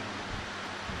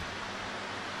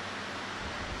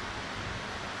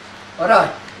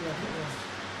 Alright.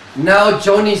 Now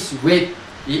John is weeping.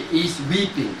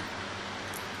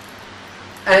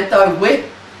 And I wept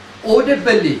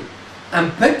audibly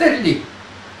and bitterly,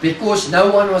 because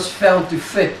no one was found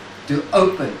fit to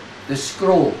open the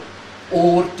scroll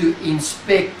or to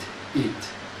inspect it,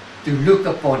 to look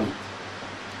upon it.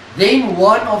 Then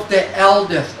one of the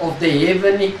elders of the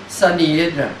heavenly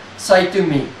Sanhedrin said to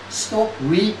me, stop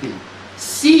weeping.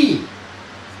 See,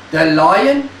 the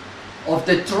Lion of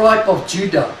the tribe of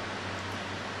Judah.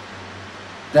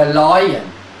 The lion.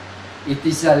 It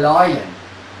is a lion.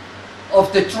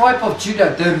 of the tribe of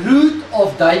Judah, the root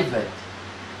of David.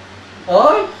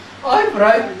 I've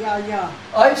wrote, Yeah.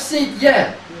 I've said,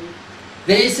 yeah,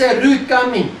 there is a root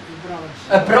coming, The branch.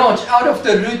 a branch out of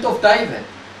the root of David,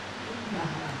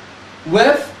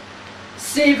 with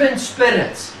 7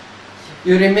 spirits.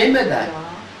 You remember that?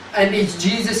 Yeah. And it's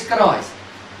Jesus Christ.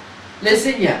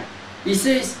 Listen here. He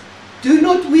says, do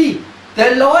not weep.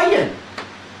 The lion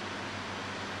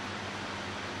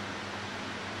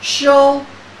shall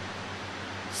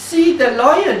see, the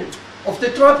lion of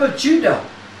the tribe of Judah,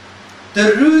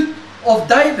 the root of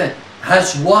David,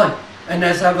 has won and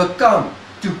has overcome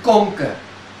to conquer.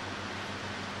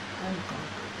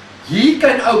 He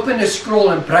can open a scroll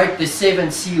and break the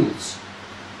 7 seals.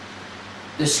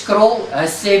 The scroll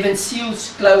has 7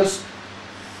 seals closed.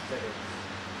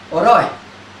 Alright.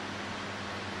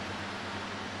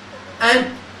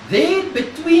 And there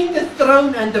between the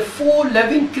throne and the 4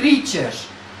 living creatures,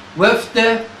 with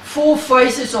the 4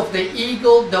 faces of the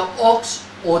eagle, the ox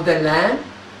or the lamb,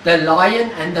 the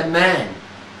lion and the man.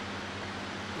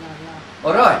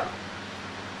 Alright.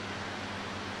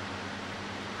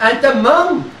 And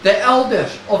among the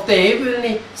elders of the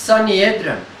heavenly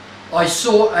Sanhedrin, I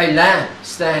saw a lamb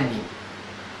standing.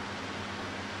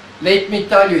 Let me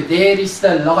tell you, there is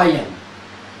the lion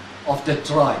of the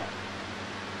tribe.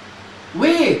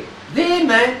 Where? There,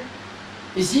 man.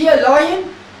 Is he a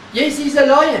lion? Yes, he's a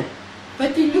lion.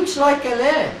 But he looks like a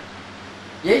lamb.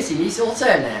 Yes, he is also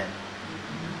a lamb.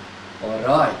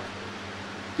 Alright.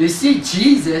 You see,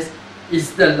 Jesus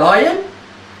is the lion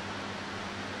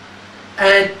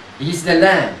and he's the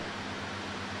lamb.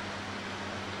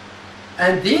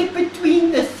 And there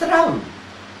between the throne,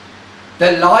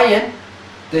 the lion,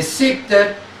 the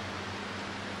scepter,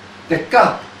 the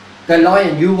cup, the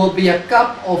lion, you will be a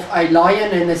cup of a lion,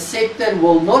 and a scepter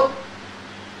will not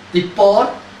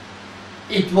depart.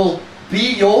 It will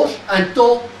be yours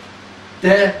until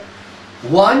the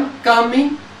one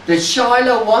coming, the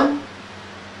Shiloh one,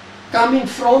 coming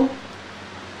from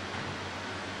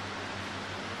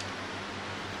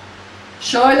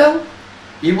Shiloh,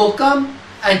 he will come,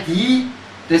 and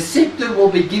the scepter will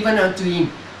be given unto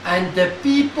him, and the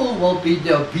people will be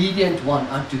the obedient one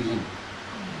unto him.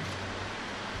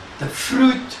 The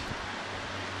fruit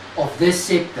of this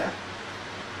scepter.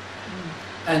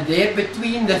 And there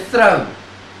between the throne,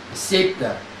 the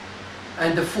scepter,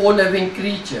 and the 4 living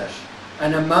creatures,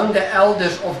 and among the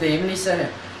elders of the heavenly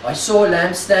Sanhedrin, I saw a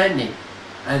lamb standing,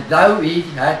 and though he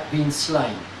had been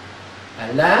slain.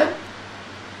 A lamb,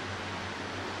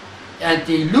 and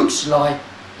he looks like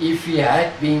if he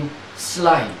had been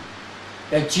slain.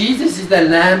 That Jesus is the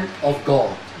Lamb of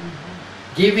God,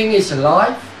 giving his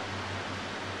life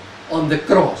on the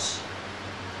cross.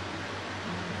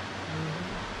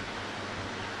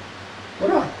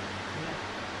 Alright.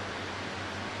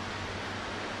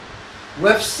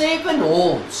 With 7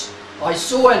 horns. I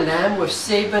saw a lamb with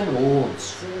 7 horns.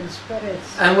 7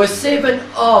 spirits. And with 7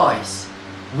 eyes,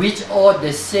 which are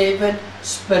the 7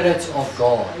 spirits of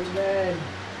God. Amen.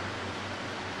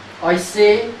 I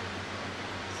say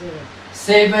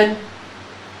 7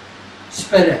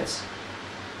 spirits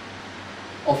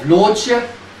of lordship,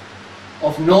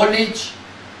 of knowledge,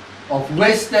 of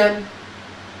wisdom.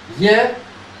 Here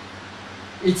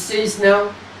it says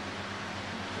now,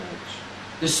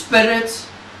 the spirits,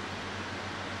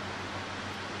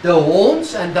 the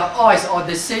horns and the eyes are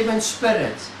the 7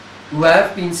 spirits who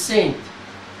have been sent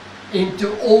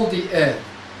into all the earth.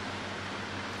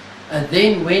 And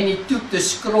then when he took the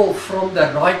scroll from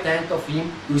the right hand of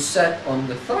him who sat on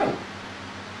the throne,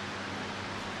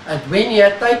 and when he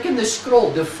had taken the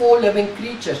scroll, the 4 living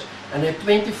creatures and the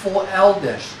 24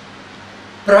 elders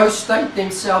prostrate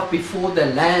themselves before the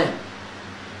Lamb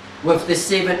with the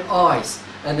 7 eyes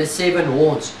and the 7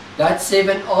 horns. That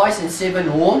 7 eyes and 7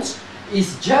 horns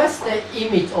is just the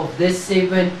image of the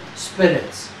 7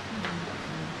 spirits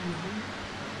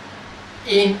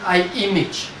in an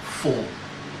image form.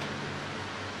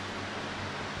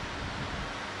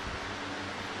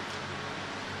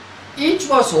 Each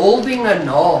was holding a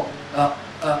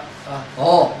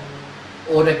harp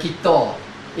or a guitar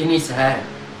in his hand.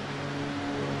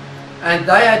 And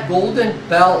they had golden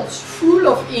bells full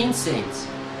of incense,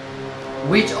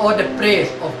 which are the prayers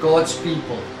of God's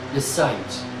people, the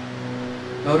saints.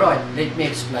 Alright, let me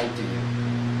explain to you.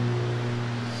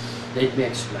 Let me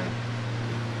explain.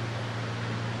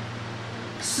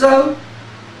 So,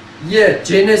 here,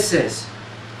 Genesis.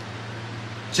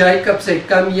 Jacob said,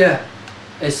 come here,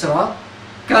 Israel.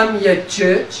 Come here,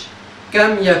 church.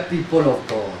 Come here, people of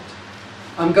God.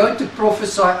 I'm going to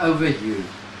prophesy over you.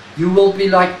 You will be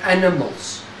like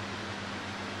animals.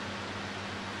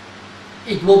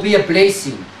 It will be a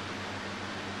blessing.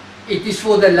 it is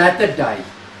for the latter day,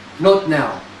 not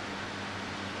now.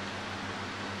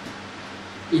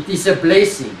 It is a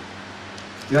blessing.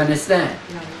 You understand?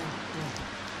 Yeah.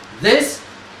 This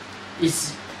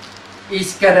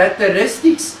is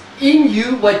characteristics in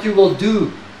you what you will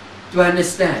do to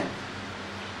understand.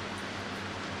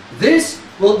 This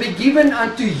will be given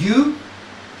unto you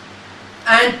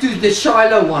and to the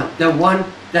Shiloh one, the one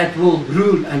that will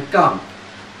rule and come.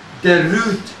 The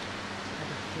root,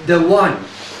 the one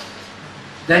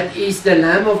that is the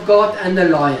Lamb of God and the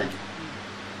Lion.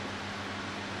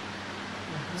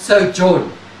 So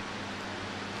John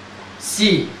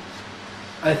see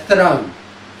a throne,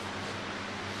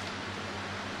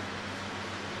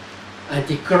 and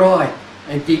he cried,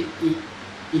 and he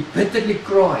bitterly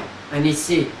cried, and he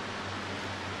said,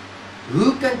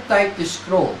 who can take the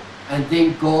scroll? And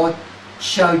then God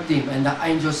showed him, and the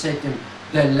angel said to him,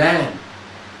 the Lamb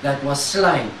that was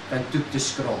slain and took the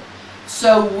scroll.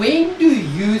 So when do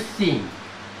you think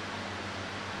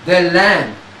the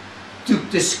Lamb took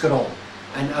the scroll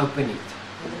and opened it?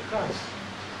 On the cross.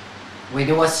 When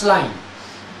he was slain.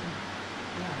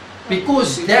 Yeah.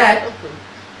 Because that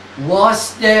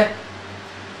was the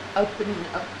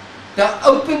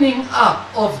opening up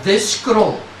of this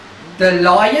scroll. The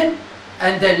lion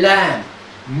and the lamb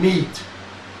meet.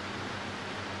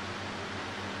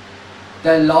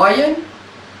 The lion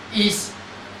is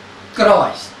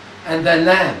Christ and the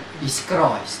lamb is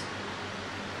Christ.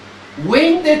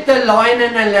 When did the lion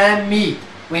and the lamb meet?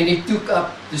 When he took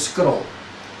up the scroll.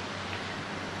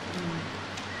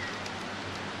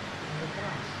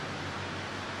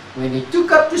 When he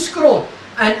took up the scroll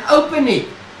and opened it,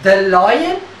 the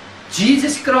lion,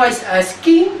 Jesus Christ as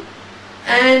king,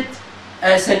 and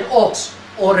as an ox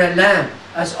or a lamb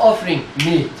as offering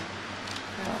meat.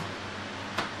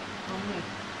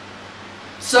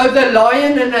 So the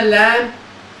lion and the lamb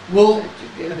will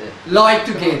lie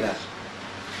together.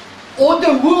 Or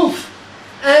the wolf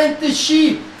and the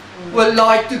sheep will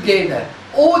lie together.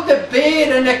 Or the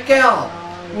bear and the cow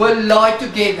will lie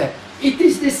together. It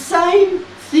is the same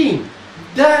thing.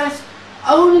 There's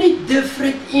only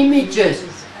different images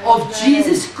of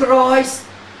Jesus Christ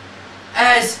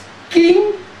as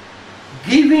King,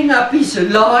 giving up his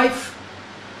life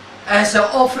as an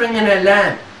offering and a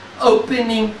lamb,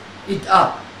 opening it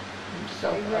up,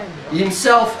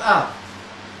 himself up.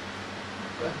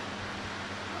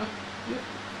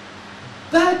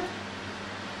 But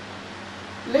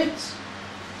let's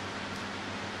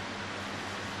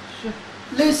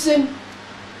listen.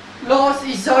 Last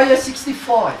Isaiah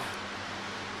 65.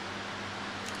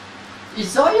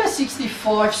 Isaiah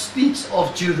 65 speaks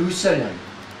of Jerusalem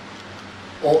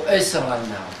or Israel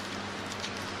now.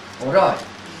 Alright.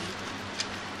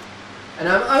 And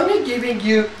I'm only giving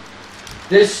you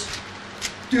these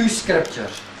two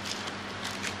scriptures.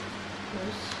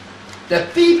 The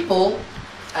people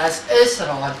as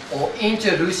Israel or in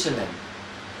Jerusalem,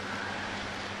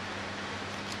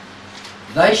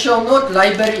 they shall not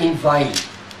labor in vain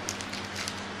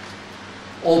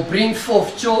or bring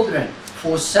forth children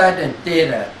for sudden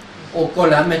terror or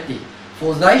calamity,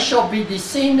 for they shall be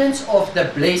descendants of the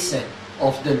blessed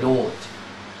of the Lord.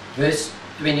 Verse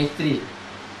 23.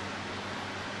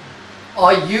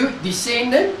 Are you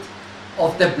descendant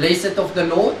of the blessed of the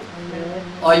Lord? Amen.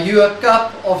 Are you a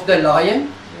cup of the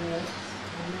lion? Yes.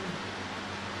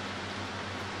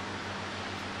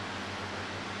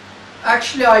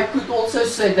 Actually, I could also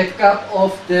say the cup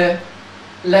of the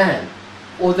lamb,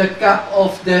 or the cup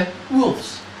of the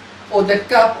wolves, or the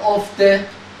cup of the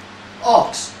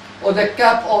ox, or the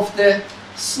cup of the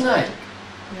snake.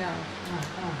 Yeah.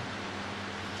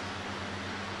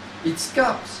 It's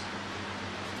cups.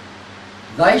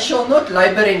 They shall not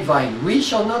labor in vain. We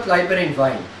shall not labor in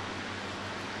vain,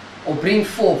 or bring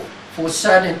forth for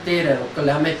sudden terror or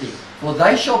calamity. For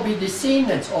they shall be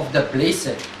descendants of the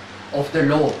blessed of the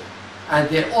Lord, and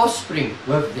their offspring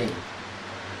with them.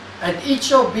 And it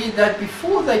shall be that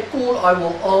before they call, I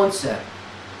will answer,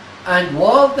 and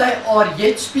while they are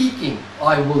yet speaking,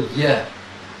 I will hear.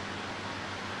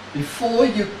 Before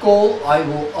you call, I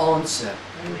will answer.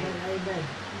 Amen. Amen.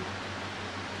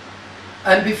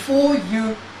 And before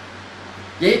you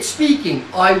yet speaking,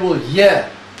 I will hear.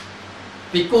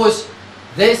 Because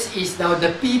this is now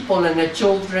the people and the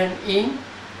children in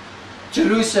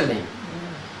Jerusalem.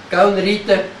 Go and read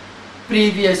the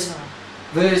previous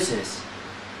verses.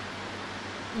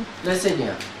 Listen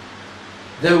here.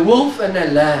 The wolf and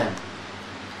the lamb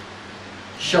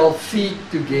shall feed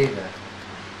together.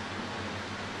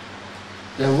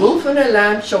 The wolf and the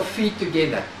lamb shall feed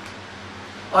together.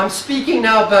 I'm speaking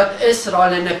now about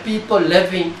Israel and the people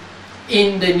living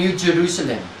in the New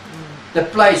Jerusalem. the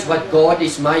place what God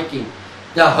is making,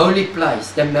 the holy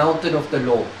place, the mountain of the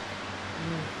Lord.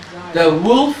 The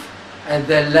wolf and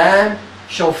the lamb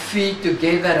shall feed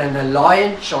together, and a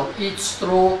lion shall eat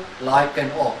straw like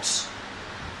an ox.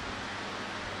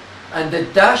 And the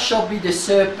dust shall be the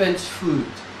serpent's food.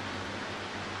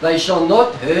 They shall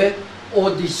not hurt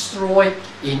or destroy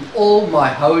in all my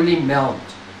holy mount,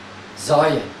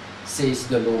 Zion, says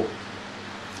the Lord.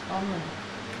 Amen.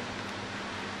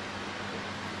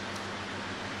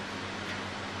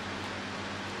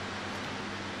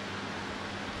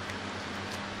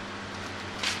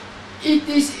 It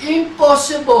is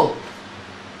impossible.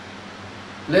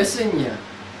 Listen here.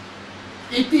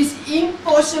 It is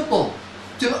impossible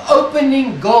to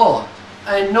opening God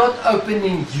and not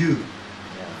opening you.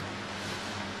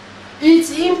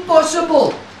 It's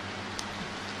impossible.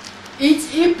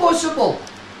 It's impossible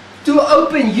to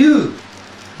open you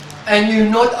and you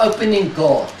not opening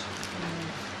God.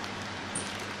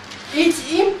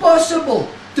 It's impossible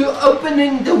to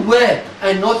opening the Word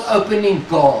and not opening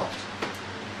God.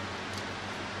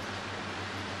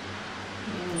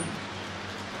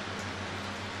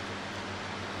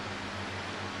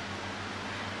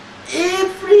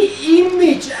 Every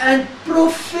image and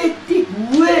prophetic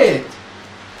word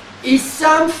is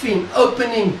something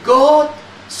opening God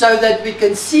so that we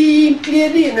can see Him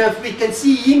clearly, and if we can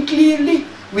see Him clearly,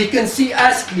 we can see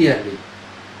us clearly.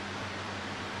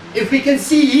 If we can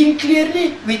see Him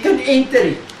clearly, we can enter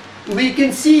it. We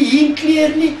can see Him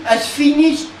clearly as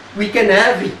finished, we can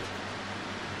have it.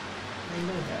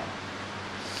 Amen.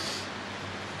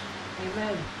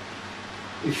 Amen.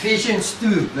 Ephesians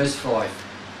 2 verse 5.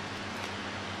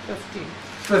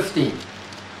 15.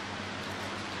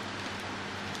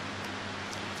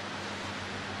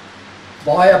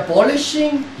 By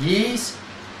abolishing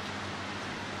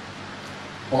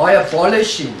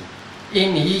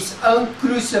in His own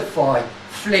crucified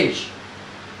flesh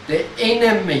the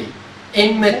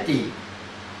enmity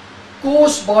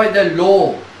caused by the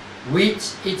law,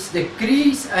 which its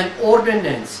decrees and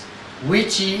ordinance,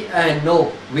 which he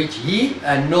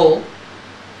annulled,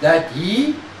 that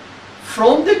He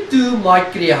from the two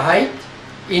might create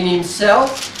in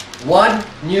Himself one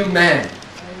new man,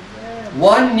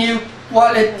 one new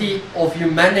quality of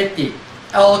humanity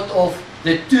out of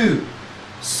the two,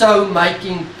 so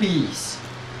making peace.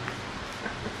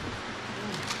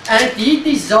 And He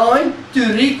designed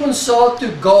to reconcile to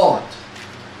God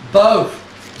both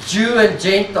Jew and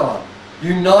Gentile,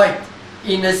 unite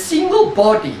in a single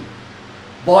body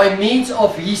by means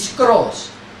of His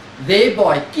cross,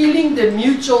 thereby killing the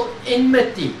mutual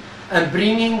enmity and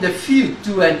bringing the feud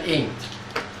to an end.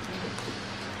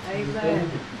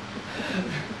 Amen.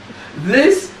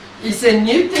 This is a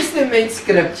New Testament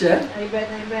scripture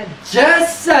Amen. Amen.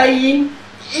 just saying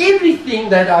everything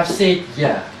that I've said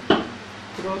here.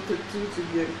 Brought the two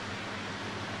together.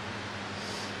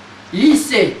 He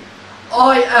said,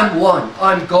 I am one,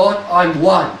 I'm God, I'm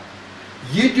one.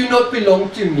 You do not belong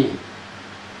to me.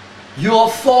 You are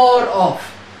far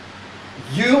off.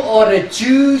 You are a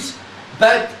Jews,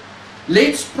 but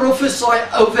let's prophesy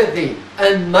over them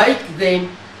and make them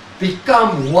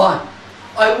become one.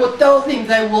 I will tell them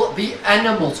they will be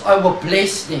animals. I will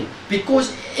bless them,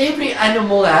 because every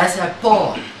animal has a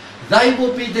part. They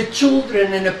will be the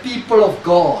children and the people of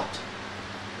God.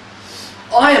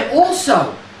 I am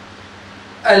also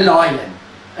a lion,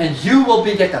 and you will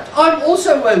be the calf. I'm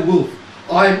also a wolf.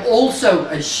 I'm also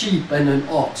a sheep and an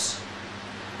ox.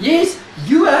 Yes,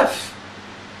 you have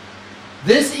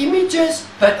these images,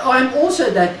 but I'm also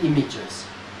that images.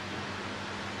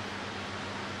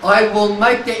 I will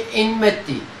make the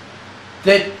enmity,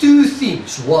 the two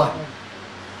things, one.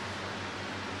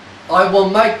 I will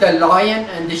make the lion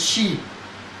and the sheep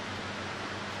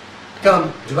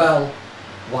come dwell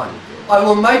one. I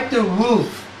will make the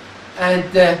wolf and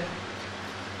the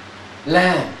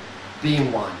lamb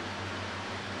being one.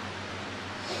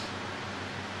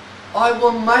 I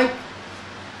will make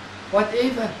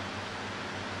whatever.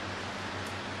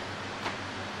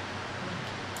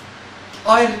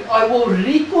 I will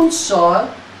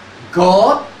reconcile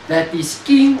God, that is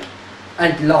King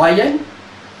and Lion,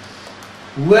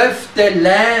 with the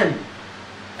Lamb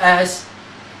as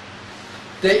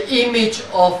the image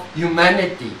of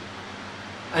humanity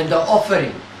and the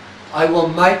offering. I will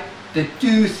make the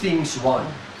two things one.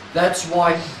 That's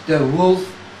why the wolf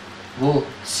will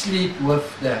sleep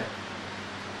with the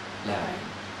lamb.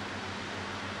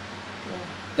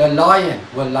 The lion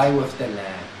will lie with the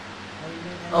lamb.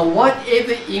 And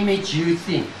whatever image you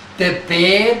think, the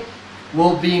bear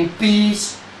will be in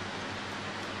peace.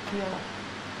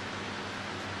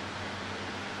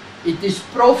 It is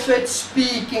prophet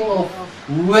speaking of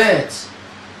words.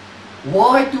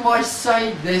 Why do I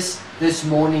say this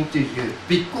morning to you?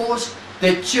 Because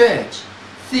the church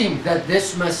think that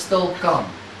this must still come.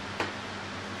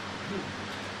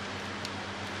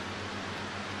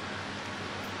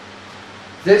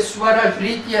 This is what I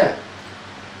read here.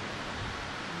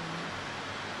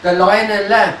 The lion and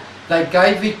lamb, they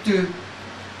gave it to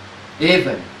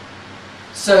heaven.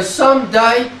 So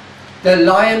someday the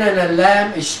lion and a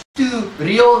lamb is two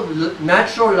real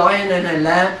natural lion and a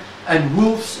lamb, and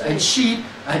wolves and sheep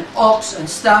and ox and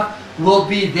stuff will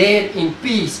be there in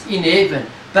peace in heaven.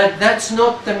 But that's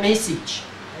not the message.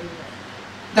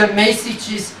 The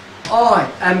message is,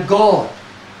 I am God,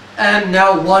 am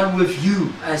now one with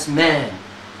you as man.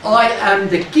 I am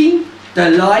the king, the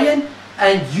lion,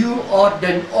 and you are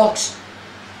the ox.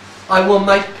 I will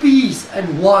make peace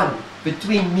and one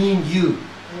between me and you.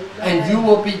 And you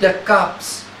will be the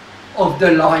cubs of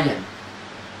the lion.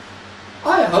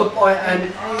 I hope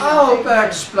I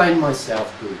explain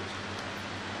myself good.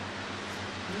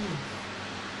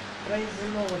 Praise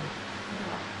the Lord.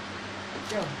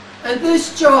 Yeah. And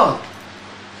this child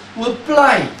will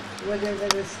play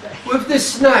with the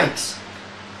snakes.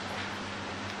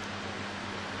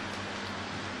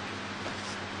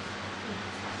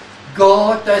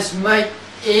 God has made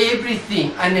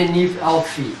everything underneath our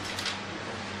feet.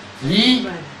 He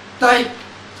take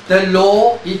the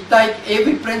law, He take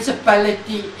every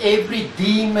principality, every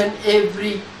demon,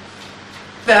 every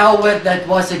power that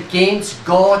was against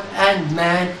God and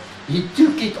man. He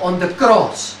took it on the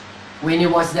cross when He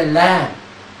was the Lamb.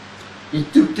 He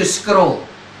took the scroll.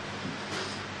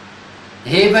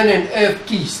 Heaven and earth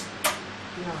kissed.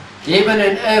 Heaven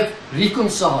and earth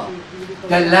reconciled.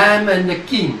 The Lamb and the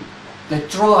King, the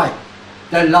tribe,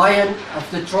 the Lion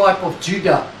of the tribe of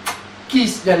Judah,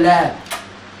 kissed the Lamb,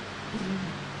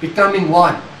 becoming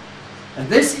one. And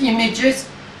this images,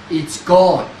 it's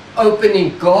God,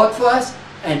 opening God for us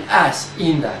and us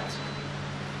in that.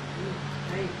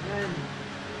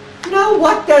 Now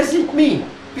what does it mean?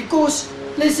 Because,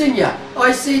 listen here,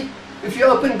 I said, if you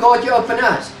open God, you open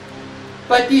us.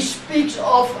 But He speaks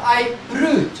of a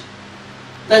root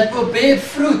that will bear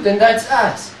fruit, and that's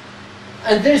us.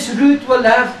 And this root will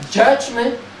have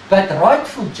judgment, but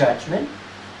rightful judgment,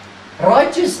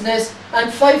 righteousness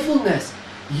and faithfulness.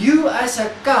 You as a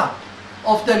cub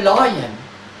of the lion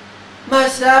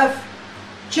must have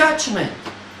judgment,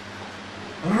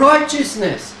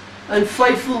 righteousness and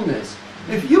faithfulness.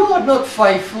 If you are not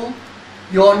faithful,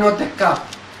 you are not the cub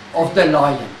of the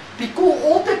lion. Because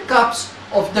all the cubs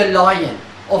of the lion,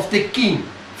 of the king,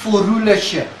 for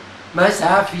rulership, must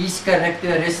have his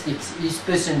characteristics, his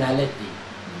personality.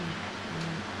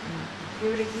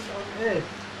 Everything on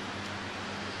earth.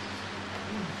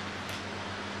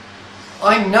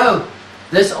 I know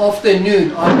this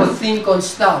afternoon I will think on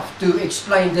stuff to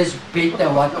explain this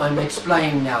better what I'm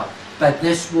explaining now. But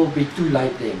this will be too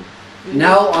late then.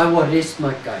 Now I will rest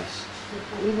my case.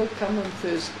 We will come on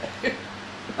Thursday.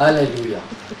 Hallelujah.